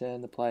 3rd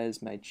turn, the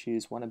players may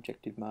choose 1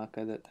 objective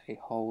marker that they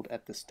hold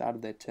at the start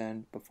of their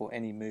turn before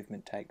any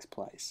movement takes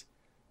place.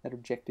 That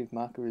objective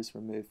marker is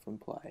removed from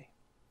play.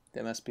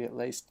 There must be at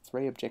least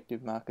 3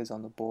 objective markers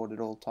on the board at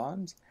all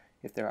times.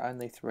 If there are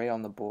only 3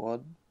 on the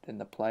board, then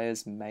the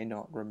players may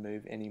not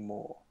remove any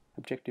more.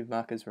 Objective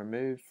markers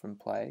removed from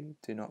play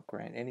do not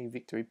grant any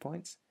victory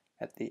points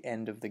at the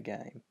end of the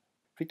game.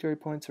 Victory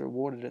points are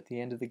awarded at the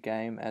end of the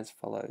game as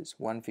follows: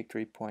 1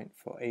 victory point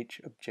for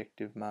each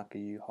objective marker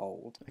you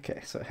hold.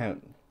 Okay, so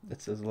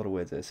there's a lot of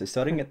words there. So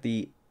starting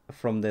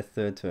from their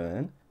 3rd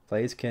turn,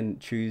 players can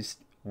choose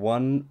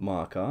 1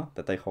 marker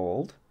that they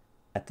hold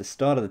at the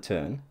start of the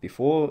turn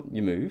before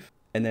you move,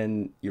 and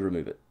then you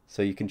remove it.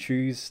 So you can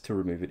choose to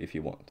remove it if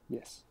you want.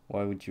 Yes.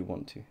 Why would you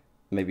want to?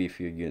 Maybe if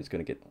your unit's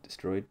going to get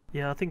destroyed.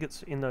 Yeah, I think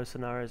it's in those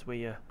scenarios where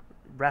you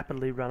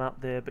rapidly run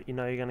up there, but you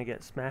know you're going to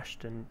get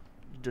smashed, and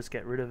you just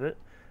get rid of it,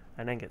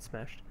 and then get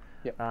smashed.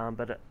 Yep.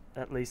 But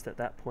at least at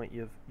that point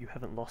you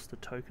haven't lost a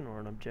token or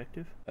an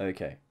objective.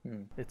 Okay.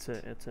 It's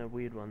a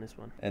weird one, this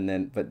one. And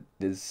then, but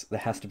there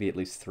has to be at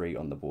least 3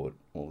 on the board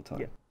all the time.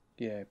 Yep.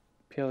 Yeah,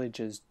 pillage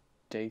is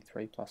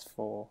D3 plus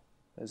 4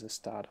 as a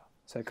starter.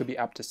 So it could be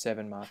up to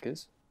 7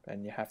 markers,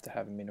 and you have to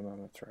have a minimum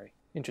of 3.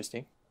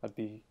 Interesting. I'd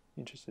be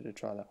interested to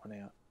try that one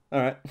out.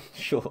 Alright,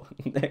 sure.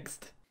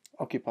 Next.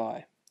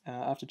 Occupy.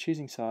 After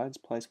choosing sides,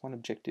 place 1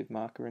 objective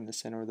marker in the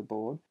centre of the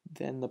board.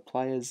 Then the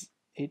players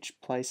each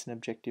place an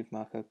objective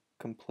marker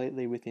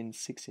completely within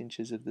 6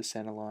 inches of the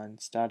centre line,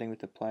 starting with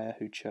the player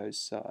who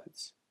chose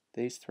sides.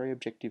 These 3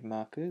 objective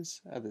markers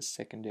are the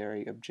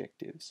secondary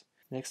objectives.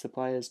 Next, the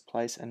players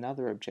place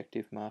another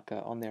objective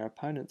marker on their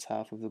opponent's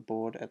half of the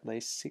board at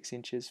least 6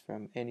 inches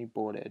from any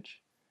board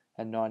edge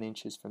and 9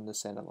 inches from the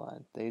centre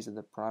line. These are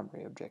the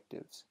primary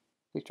objectives.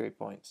 Victory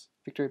points.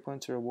 Victory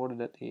points are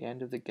awarded at the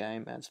end of the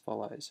game as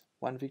follows: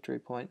 1 victory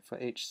point for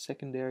each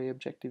secondary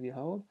objective you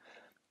hold,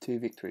 2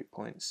 victory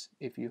points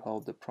if you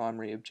hold the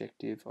primary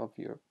objective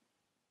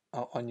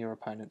on your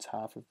opponent's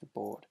half of the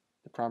board.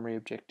 The primary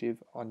objective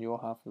on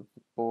your half of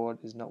the board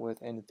is not worth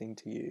anything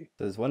to you.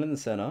 So there's 1 in the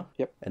center.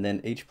 Yep. And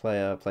then each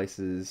player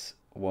places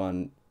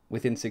 1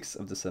 within 6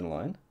 of the center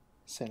line.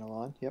 Center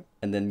line, yep.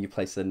 And then you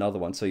place another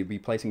one. So you'll be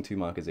placing 2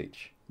 markers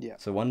each. Yeah.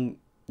 So 1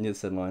 near the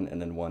center line and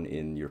then 1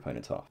 in your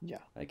opponent's half. Yeah.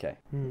 Okay.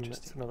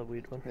 That's another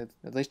weird one.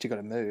 At least you got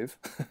to move.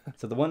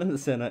 So the 1 in the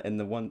center and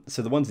the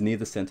ones near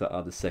the center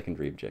are the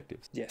secondary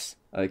objectives. Yes.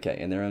 Okay,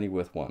 and they're only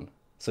worth 1.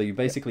 So you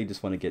basically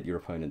just want to get your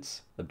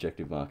opponent's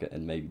objective marker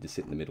and maybe just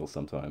sit in the middle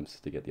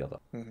sometimes to get the other.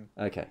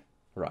 Mm-hmm. Okay,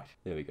 right,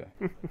 there we go.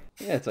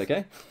 Yeah, it's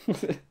okay.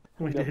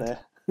 We got did. there.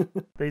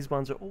 These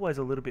ones are always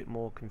a little bit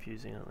more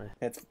confusing, aren't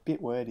they? It's a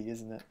bit wordy,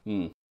 isn't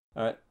it?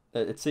 All right,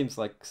 it seems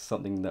like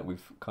something that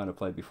we've kind of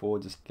played before,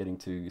 just getting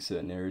to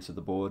certain areas of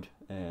the board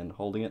and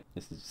holding it.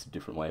 This is just a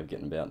different way of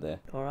getting about there.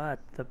 All right,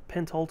 the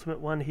penultimate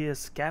one here,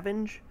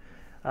 Scavenge.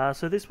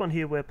 So this one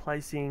here, we're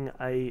placing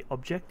a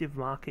objective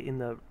marker in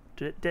the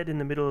dead in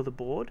the middle of the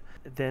board.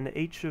 Then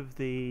each of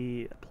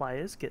the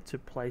players get to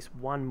place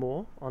 1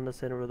 more on the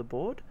center of the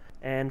board,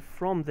 and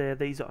from there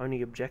these are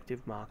only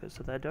objective markers,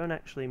 so they don't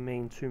actually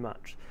mean too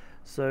much.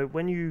 So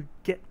when you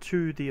get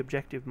to the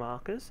objective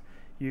markers,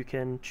 you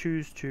can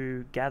choose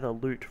to gather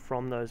loot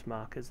from those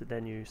markers, and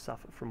then you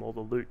suffer from all the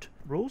loot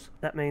rules.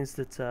 That means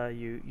that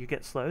you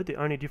get slowed. The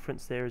only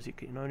difference there is you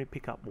can only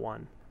pick up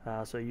 1.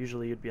 So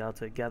usually you'd be able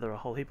to gather a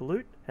whole heap of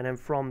loot, and then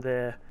from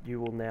there you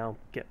will now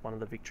get 1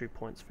 of the victory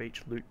points for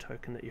each loot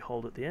token that you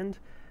hold at the end.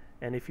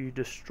 And if you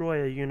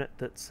destroy a unit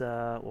that's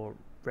or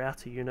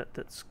rout a unit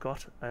that's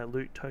got a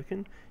loot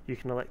token, you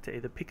can elect to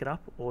either pick it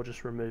up or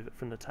just remove it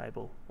from the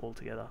table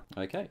altogether.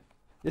 Okay.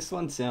 This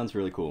one sounds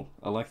really cool.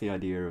 I like the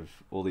idea of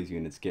all these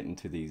units getting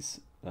to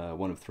these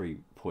 1 of 3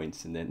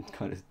 points and then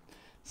kind of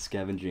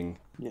scavenging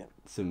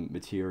some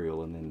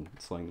material and then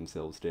slowing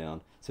themselves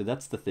down. So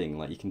that's the thing,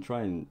 like you can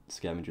try and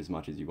scavenge as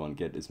much as you want,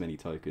 get as many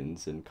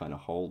tokens and kind of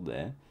hold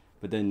there,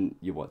 but then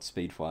you're what,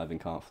 speed 5 and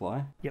can't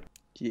fly? Yep.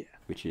 Yeah.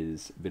 Which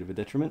is a bit of a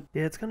detriment.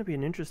 Yeah, it's going to be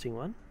an interesting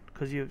one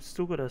because you've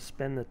still got to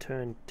spend the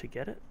turn to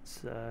get it,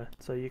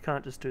 so you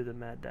can't just do the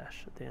mad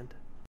dash at the end.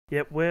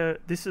 Yeah,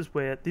 this is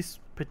where this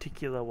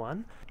particular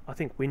one, I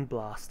think Wind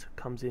Blast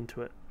comes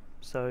into it.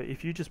 So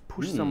if you just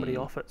push somebody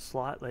off it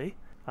slightly,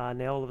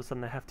 now all of a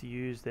sudden they have to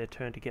use their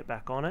turn to get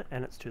back on it,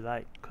 and it's too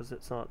late because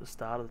it's not at the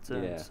start of the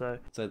turn. Yeah. So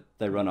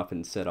they run up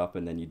and set up,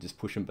 and then you just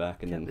push them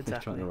back, and then exactly.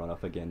 they're trying to run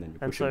up again, then you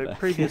and push them so back.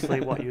 previously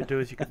what you would do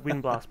is you could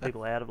Wind Blast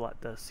people out of like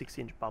the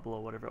 6-inch bubble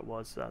or whatever it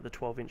was, the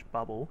 12-inch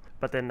bubble,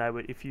 but then they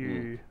would, if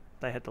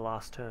they had the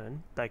last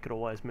turn, they could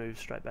always move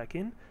straight back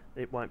in.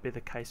 It won't be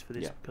the case for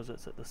this because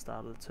it's at the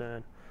start of the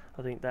turn.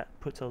 I think that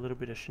puts a little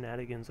bit of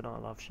shenanigans, and I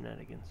love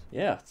shenanigans.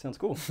 Yeah, sounds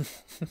cool.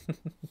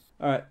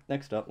 Alright,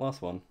 next up,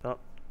 last one. Oh, do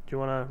you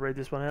want to read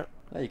this one out?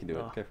 Yeah, you can do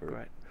it. Go for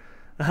it.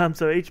 Great.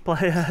 So each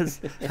player has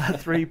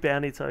 3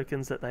 bounty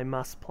tokens that they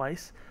must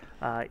place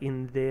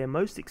in their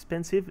most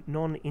expensive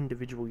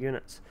non-individual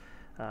units.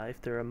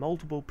 If there are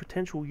multiple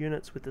potential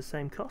units with the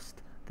same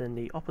cost, then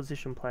the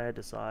opposition player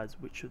decides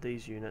which of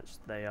these units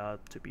they are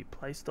to be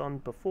placed on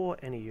before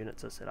any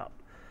units are set up.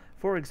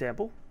 For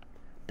example,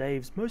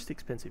 Dave's most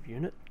expensive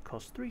unit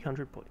costs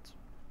 300 points,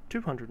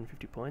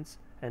 250 points,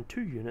 and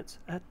 2 units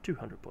at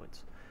 200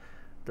 points.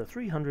 The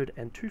 300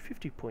 and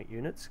 250 point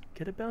units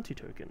get a bounty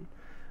token.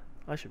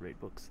 I should read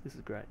books, this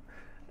is great.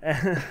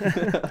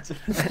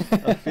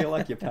 I feel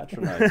like you're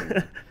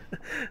patronising.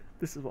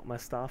 This is what my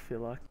staff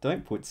feel like.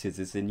 Don't put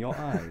scissors in your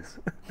eyes.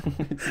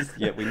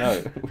 Yeah, we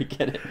know. We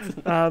get it.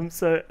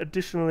 So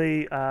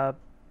additionally,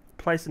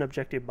 place an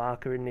objective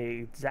marker in the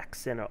exact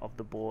center of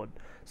the board.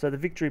 So the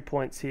victory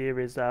points here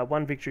is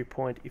 1 victory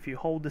point if you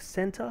hold the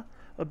center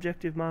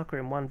objective marker,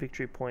 and 1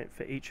 victory point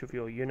for each of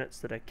your units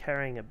that are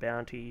carrying a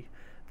bounty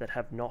that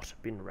have not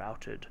been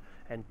routed,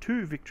 and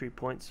 2 victory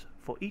points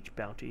for each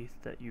bounty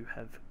that you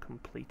have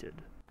completed.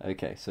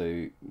 Okay,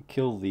 so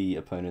kill the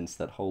opponents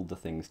that hold the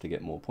things to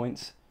get more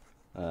points.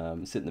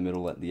 Sit in the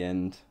middle at the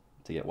end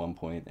to get 1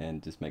 point,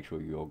 and just make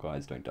sure your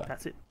guys don't die.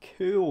 That's it.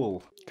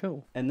 Cool.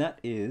 Cool. And that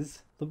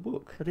is the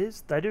book. It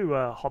is. They do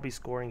a hobby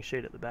scoring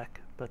sheet at the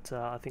back, but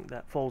I think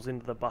that falls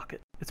into the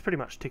bucket. It's pretty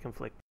much tick and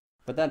flick.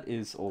 But that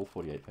is all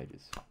 48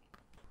 pages.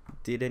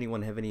 Did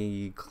anyone have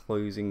any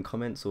closing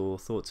comments or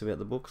thoughts about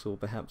the books, or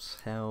perhaps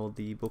how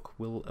the book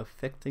will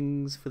affect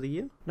things for the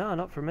year? No,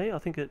 not for me. I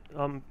think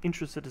I'm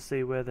interested to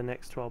see where the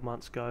next 12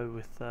 months go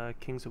with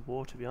Kings of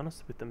War, to be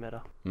honest, with the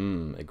meta.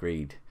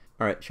 Agreed.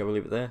 Alright, shall we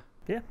leave it there?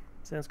 Yeah,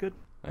 sounds good.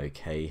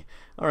 Okay.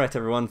 Alright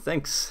everyone,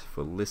 thanks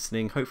for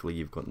listening. Hopefully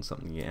you've gotten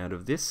something out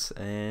of this,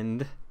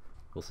 and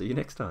we'll see you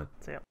next time.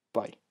 See ya.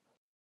 Bye.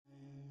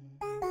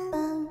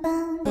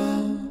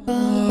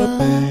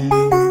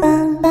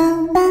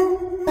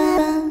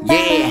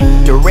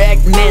 Yeah,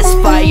 direct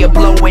misfire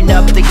blowing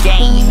up the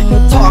game.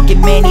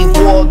 Talking many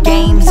war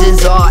games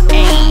is our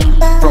aim.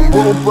 From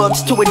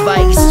rulebooks to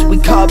advice, we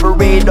cover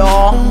it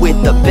all.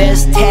 With the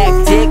best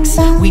tactics,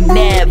 we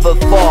never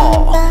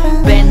fall.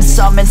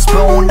 Bensome and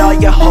Spoon are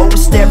your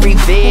hosts every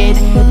vid.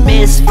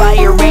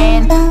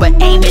 Misfiring, but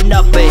aiming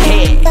up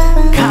ahead.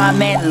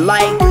 Comment,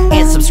 like,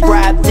 and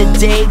subscribe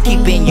today,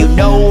 keeping you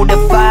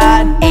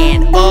notified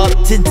and up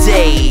to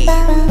date.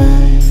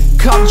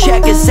 Come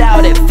check us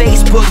out at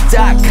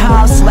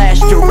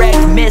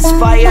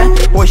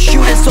facebook.com/directmisfire, or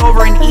shoot us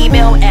over an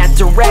email at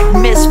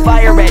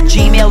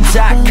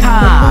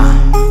directmisfire@gmail.com.